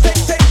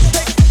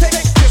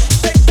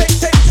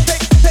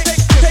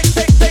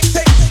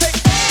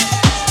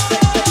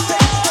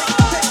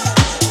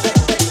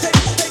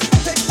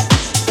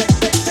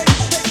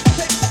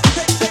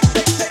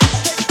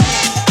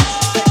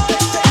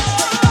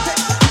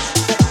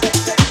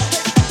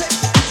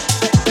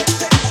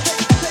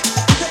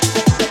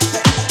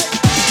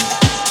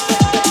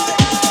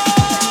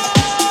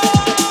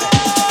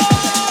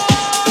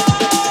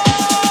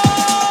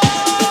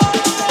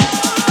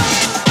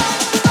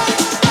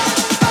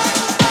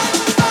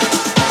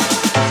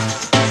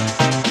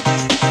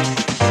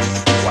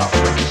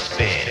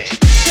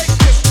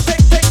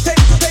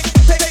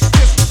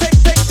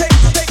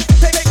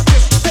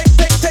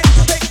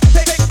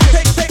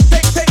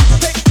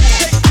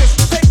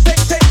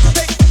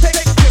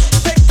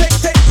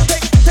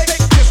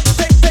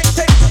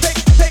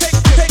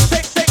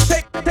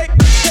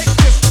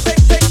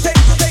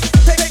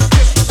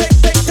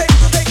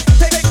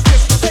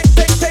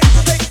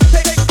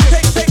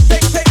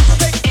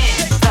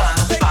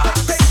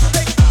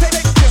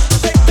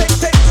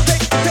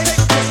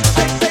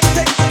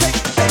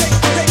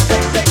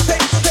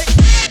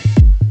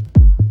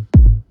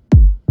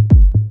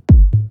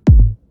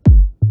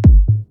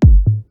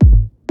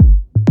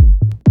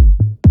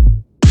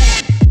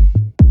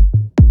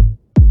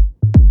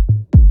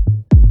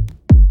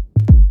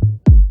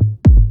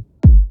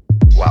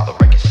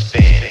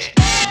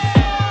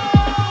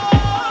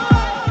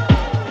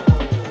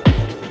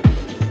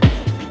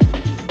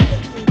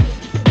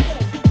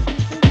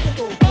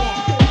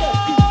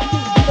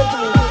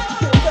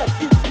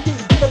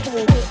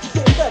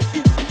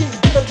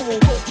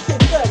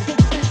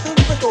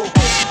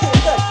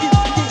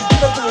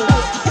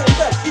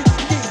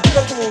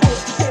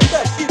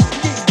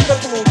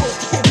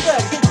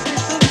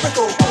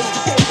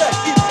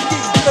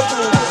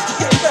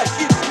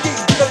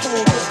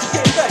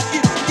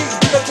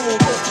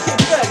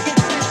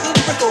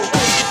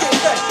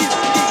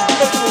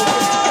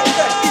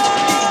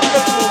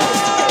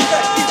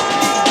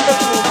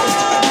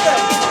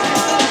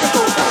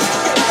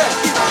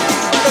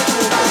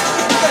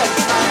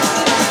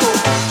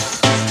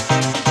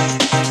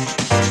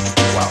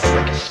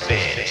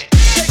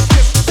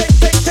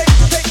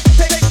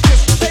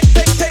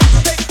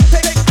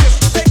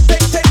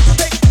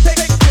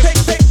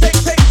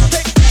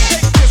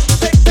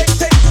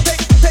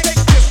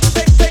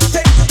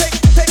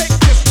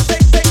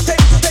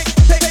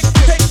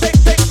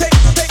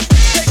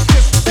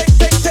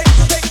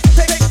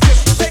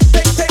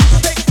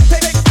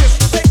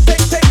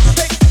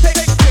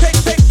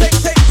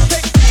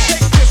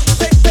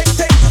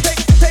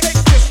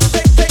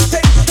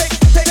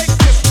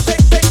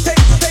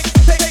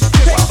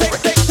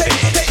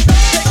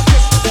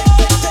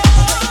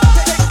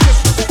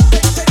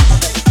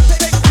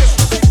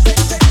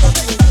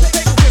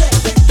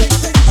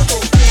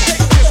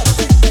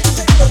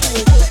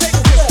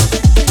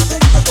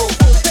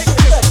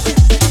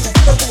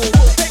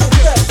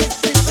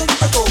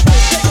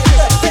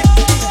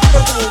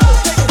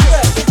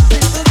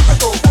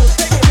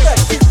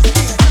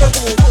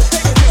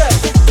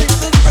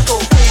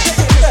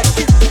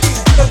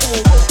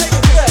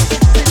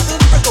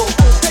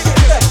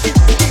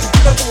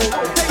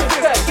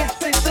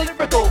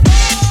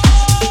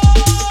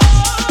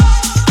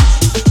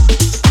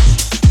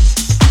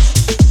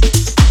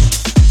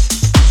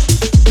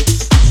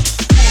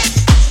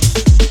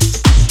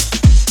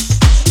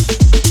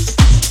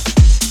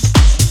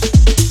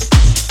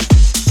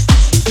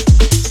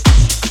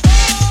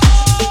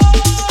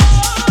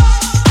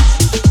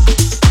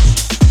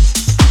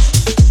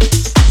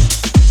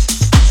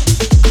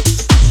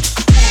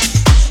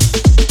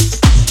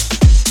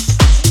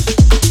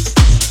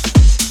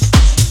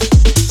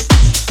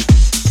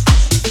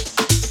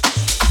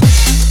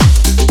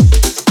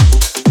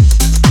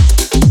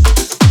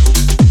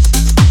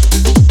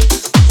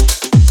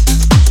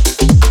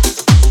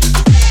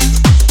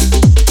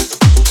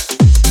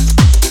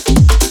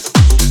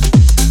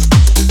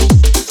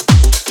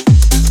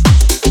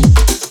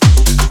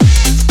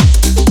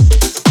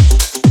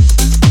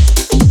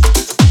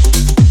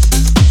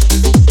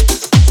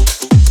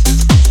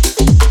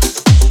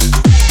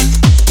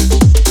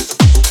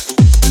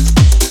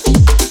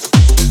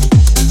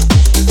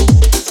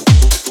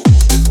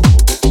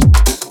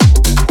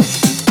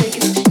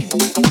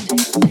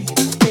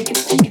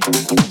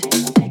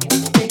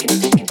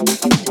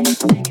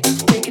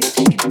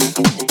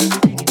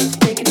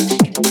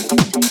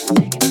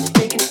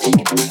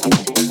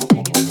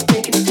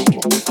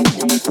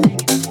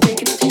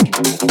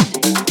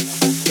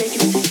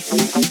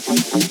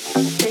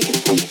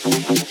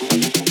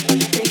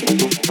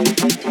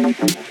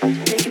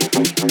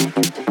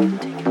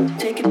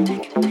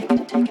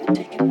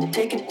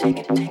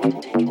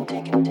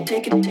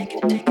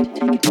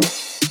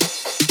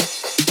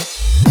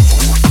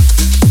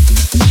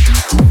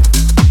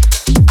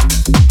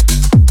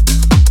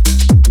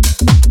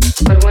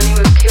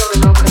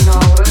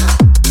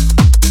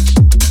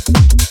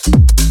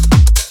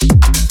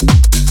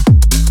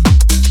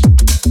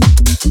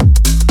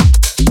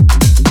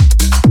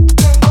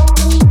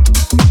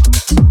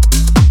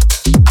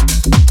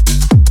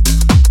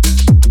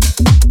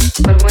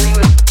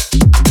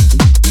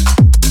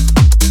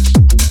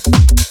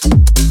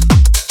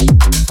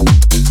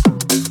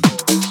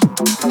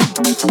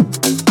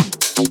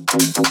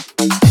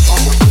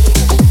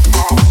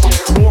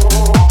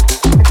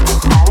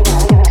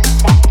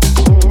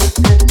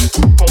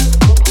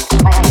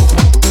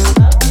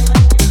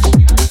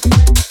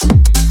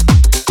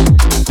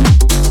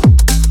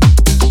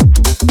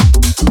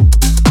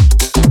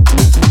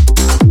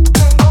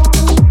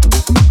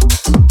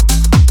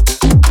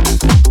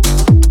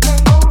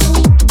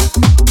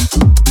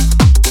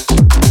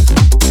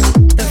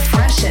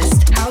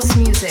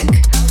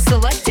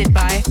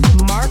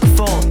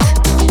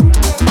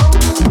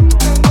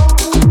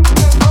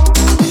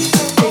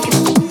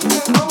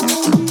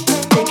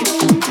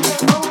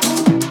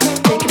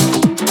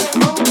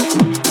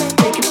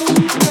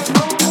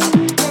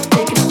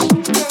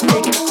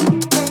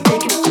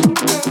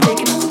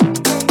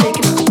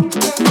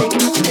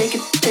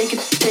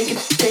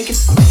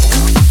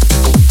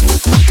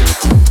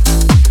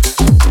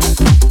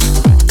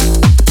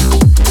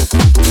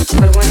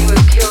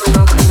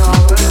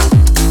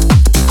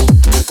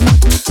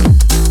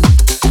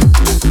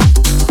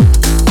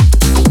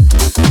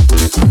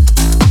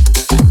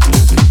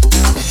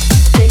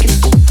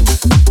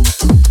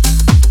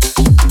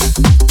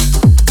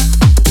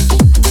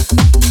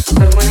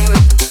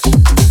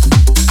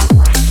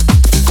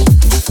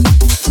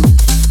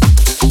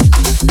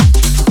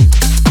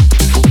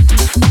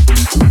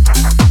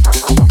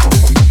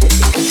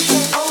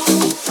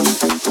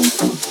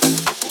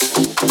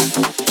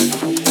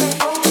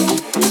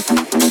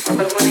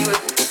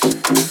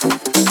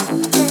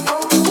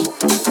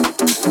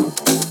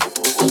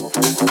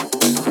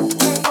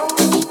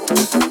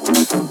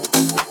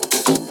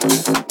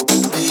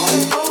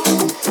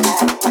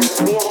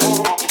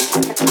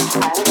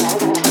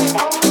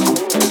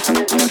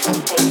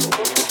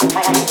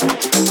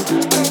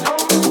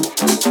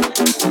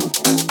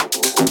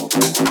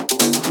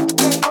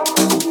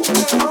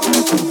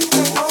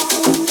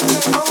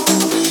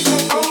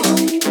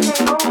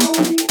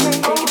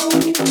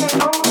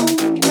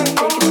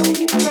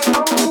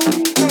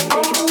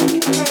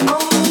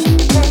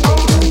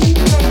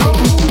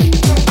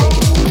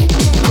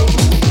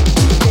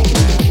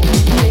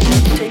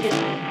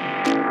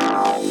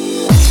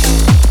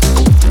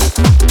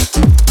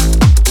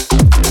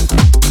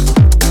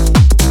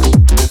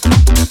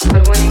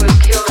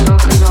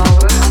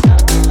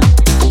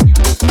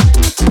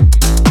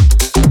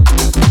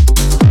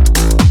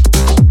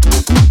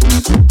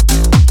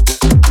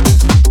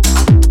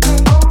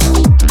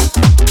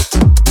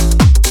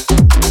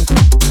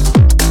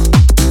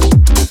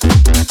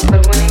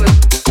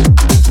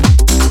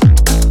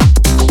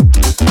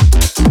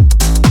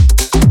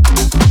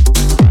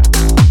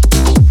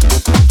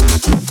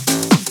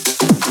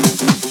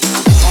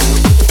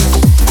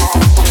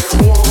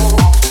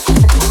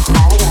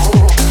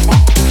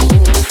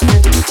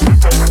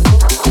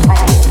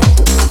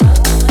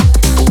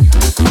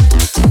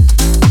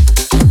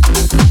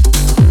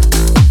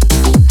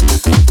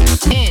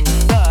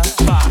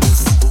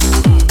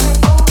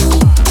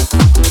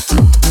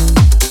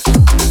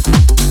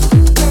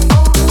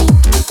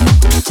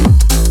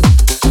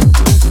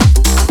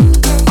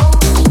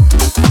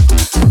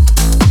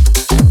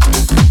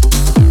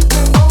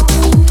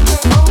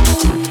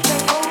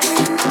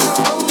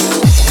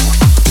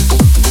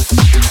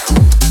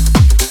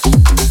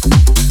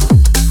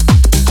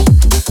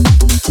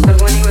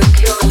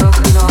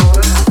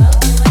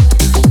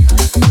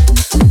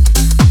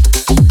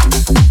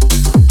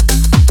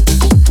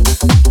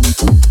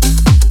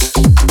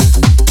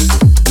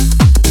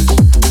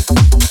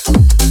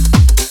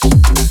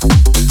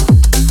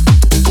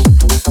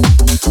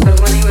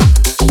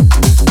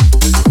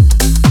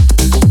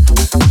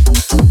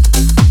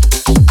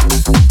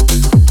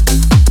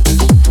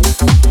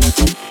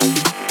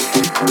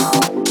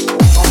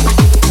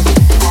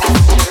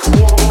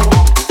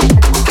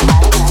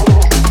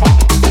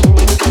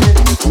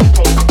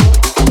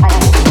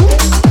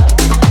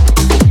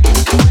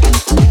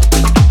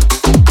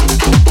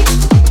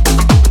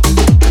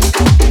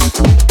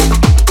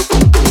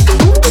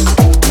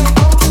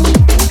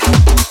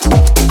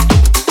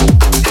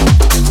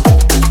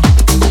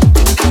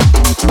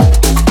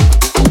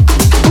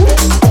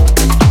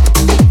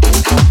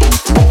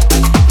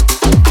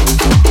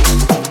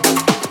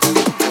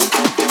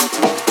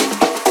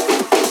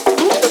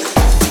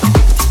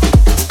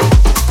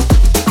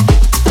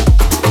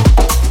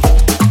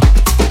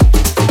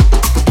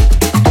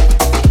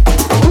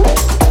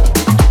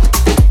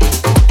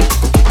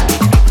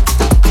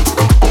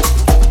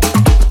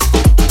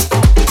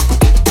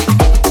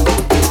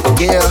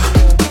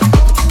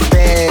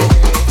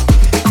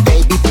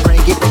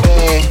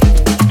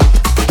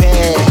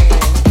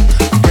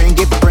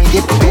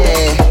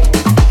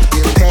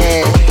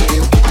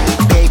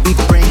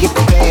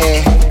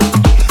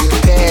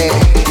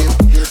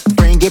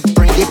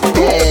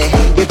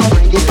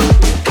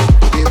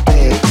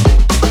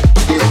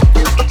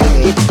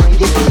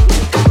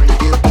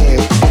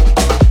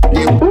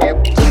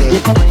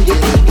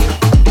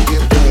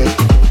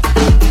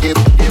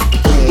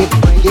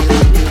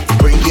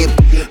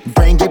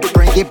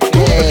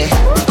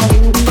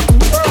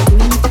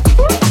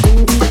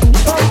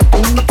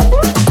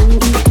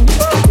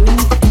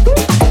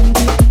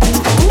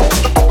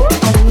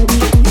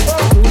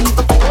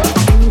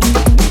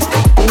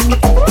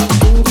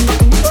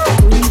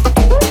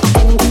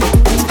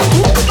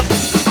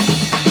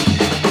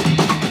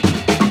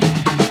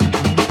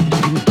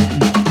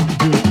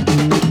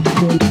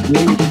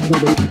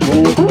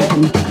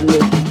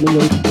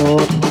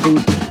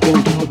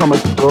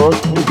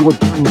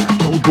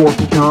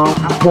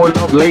 Pour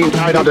up late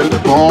night out the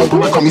live on.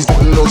 When I call me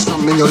a little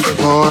something in your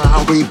liver.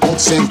 I read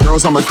books and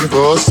girls, I'ma give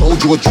her.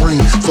 Sold you a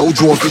dream, sold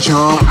you a vision.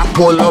 I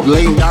pull up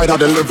late night out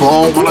the live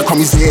on. When I call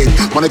me Zed,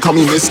 when they call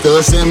me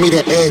Mister, send me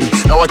the Eddie.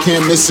 No, I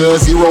can't miss her.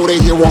 Zero they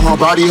hero, her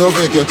body her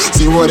vigor.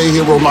 Zero they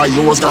hero, my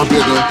euros got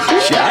bigger.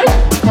 Shot.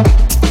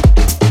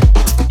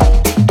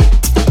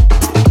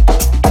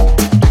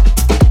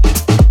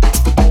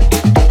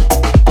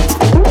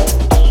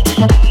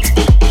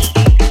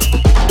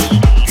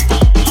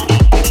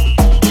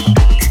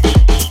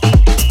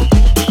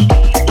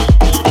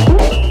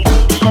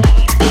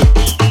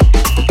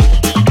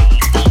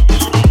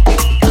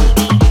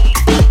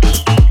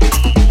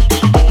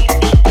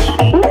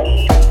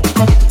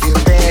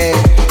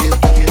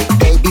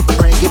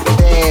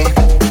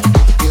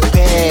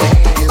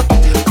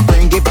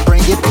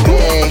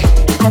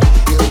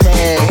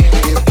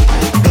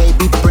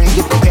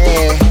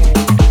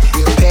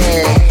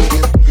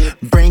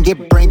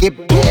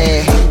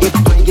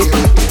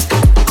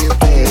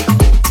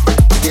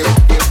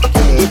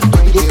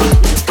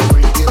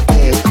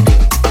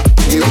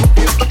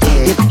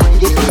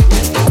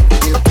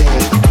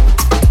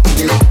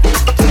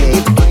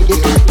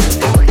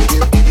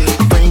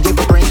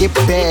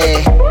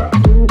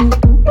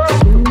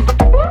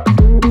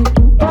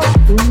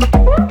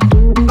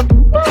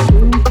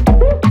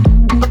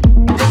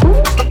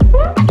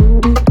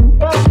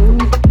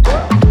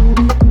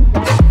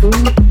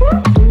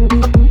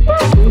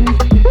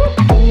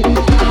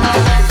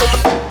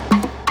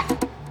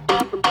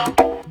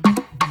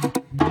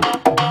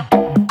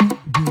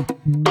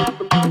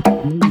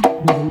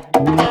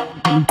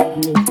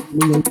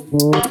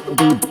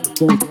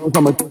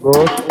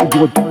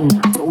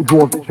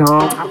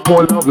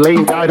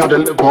 Late night out the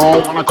live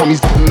on. When I call me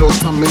a little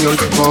something in your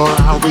liver.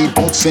 I read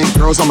books and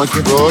girls, I'ma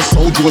give her.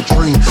 Sold you a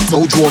dream,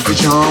 sold you a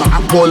vision.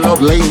 I pull up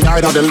late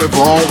night out the live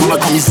on. When I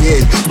call me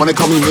Zed, when they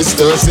call me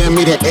Mister, send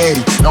me the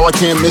Eddie. No, I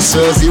can't miss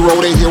her.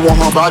 Zero they hero,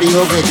 her body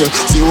her vigor.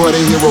 Zero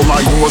they hero, my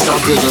euros got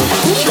bigger.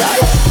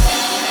 Shot.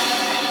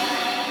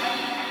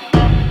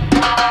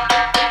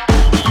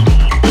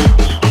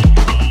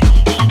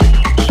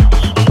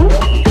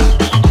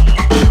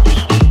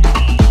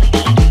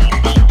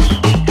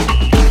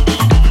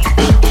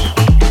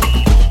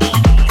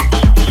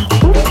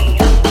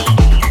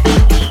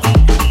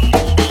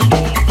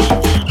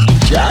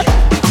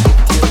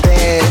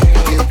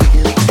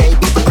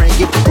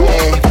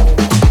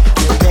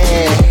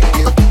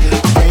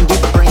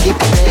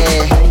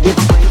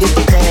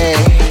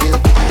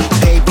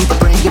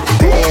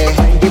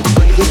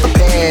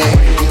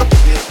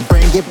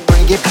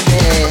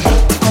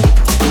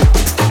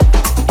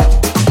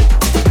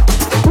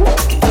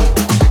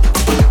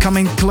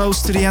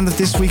 To the end of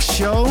this week's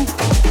show.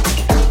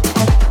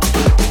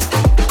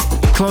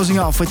 Closing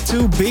off with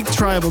two big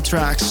tribal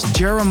tracks,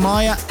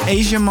 Jeremiah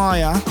Asia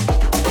Maya,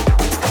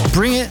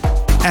 Bring It,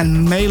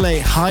 and Melee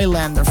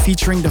Highlander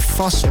featuring The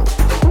Fossil.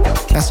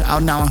 That's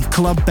out now on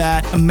Club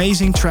Bad.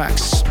 Amazing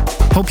tracks.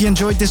 Hope you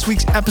enjoyed this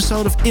week's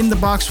episode of In The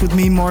Box with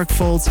me, Mark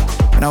Folt,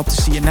 and I hope to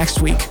see you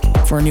next week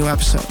for a new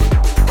episode.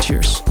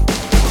 Cheers.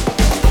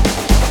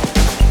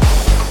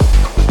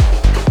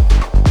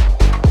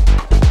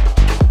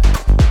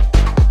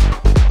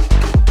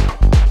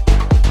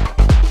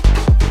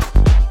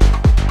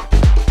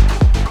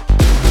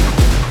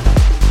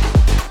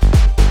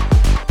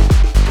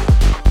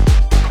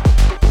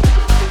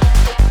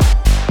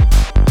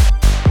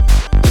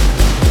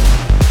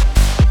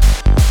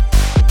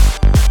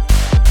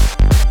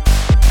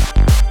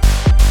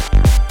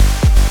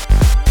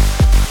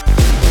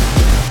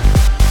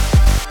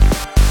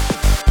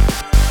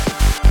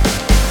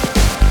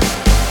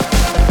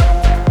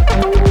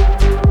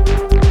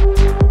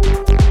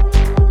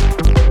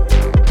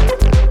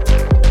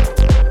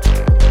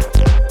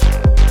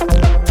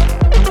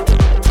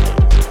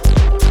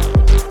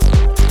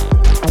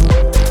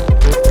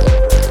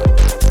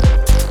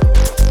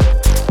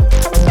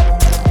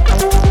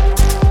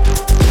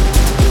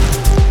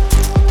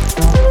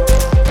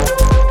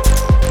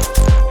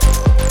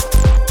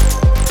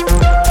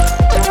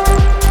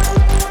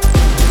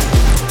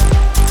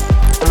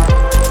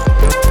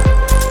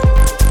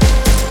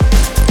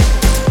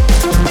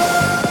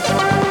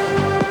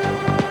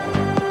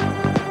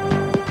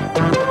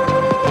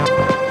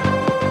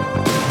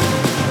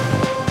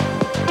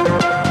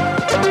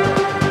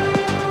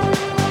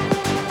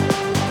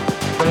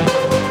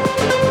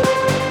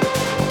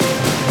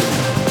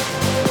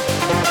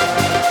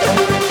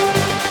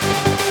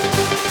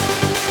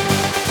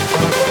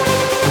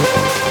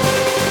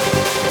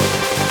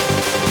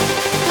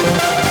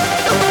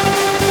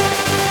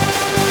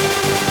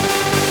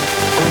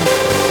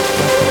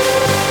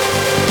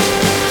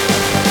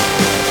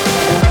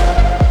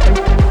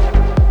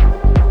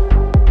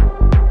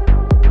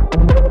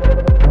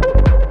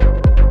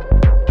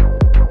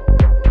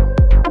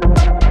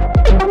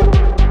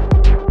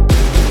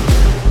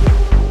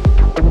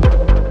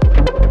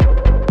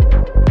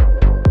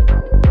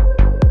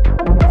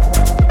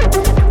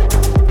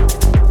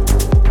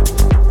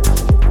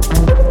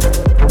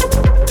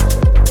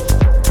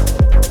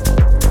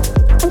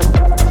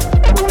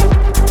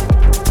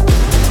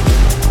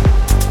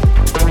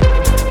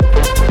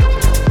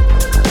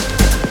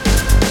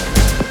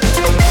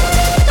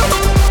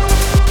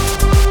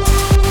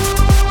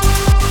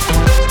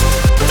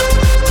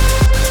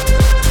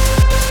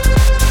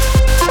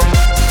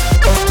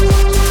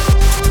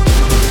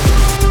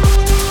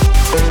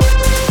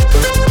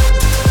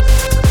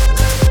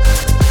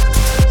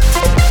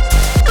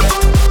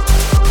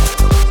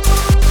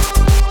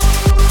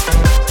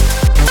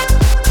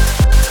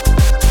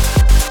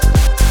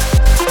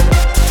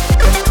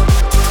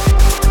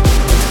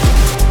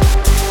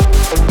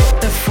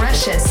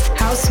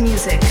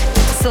 music.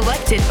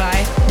 Selected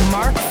by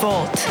Mark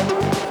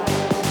Volt.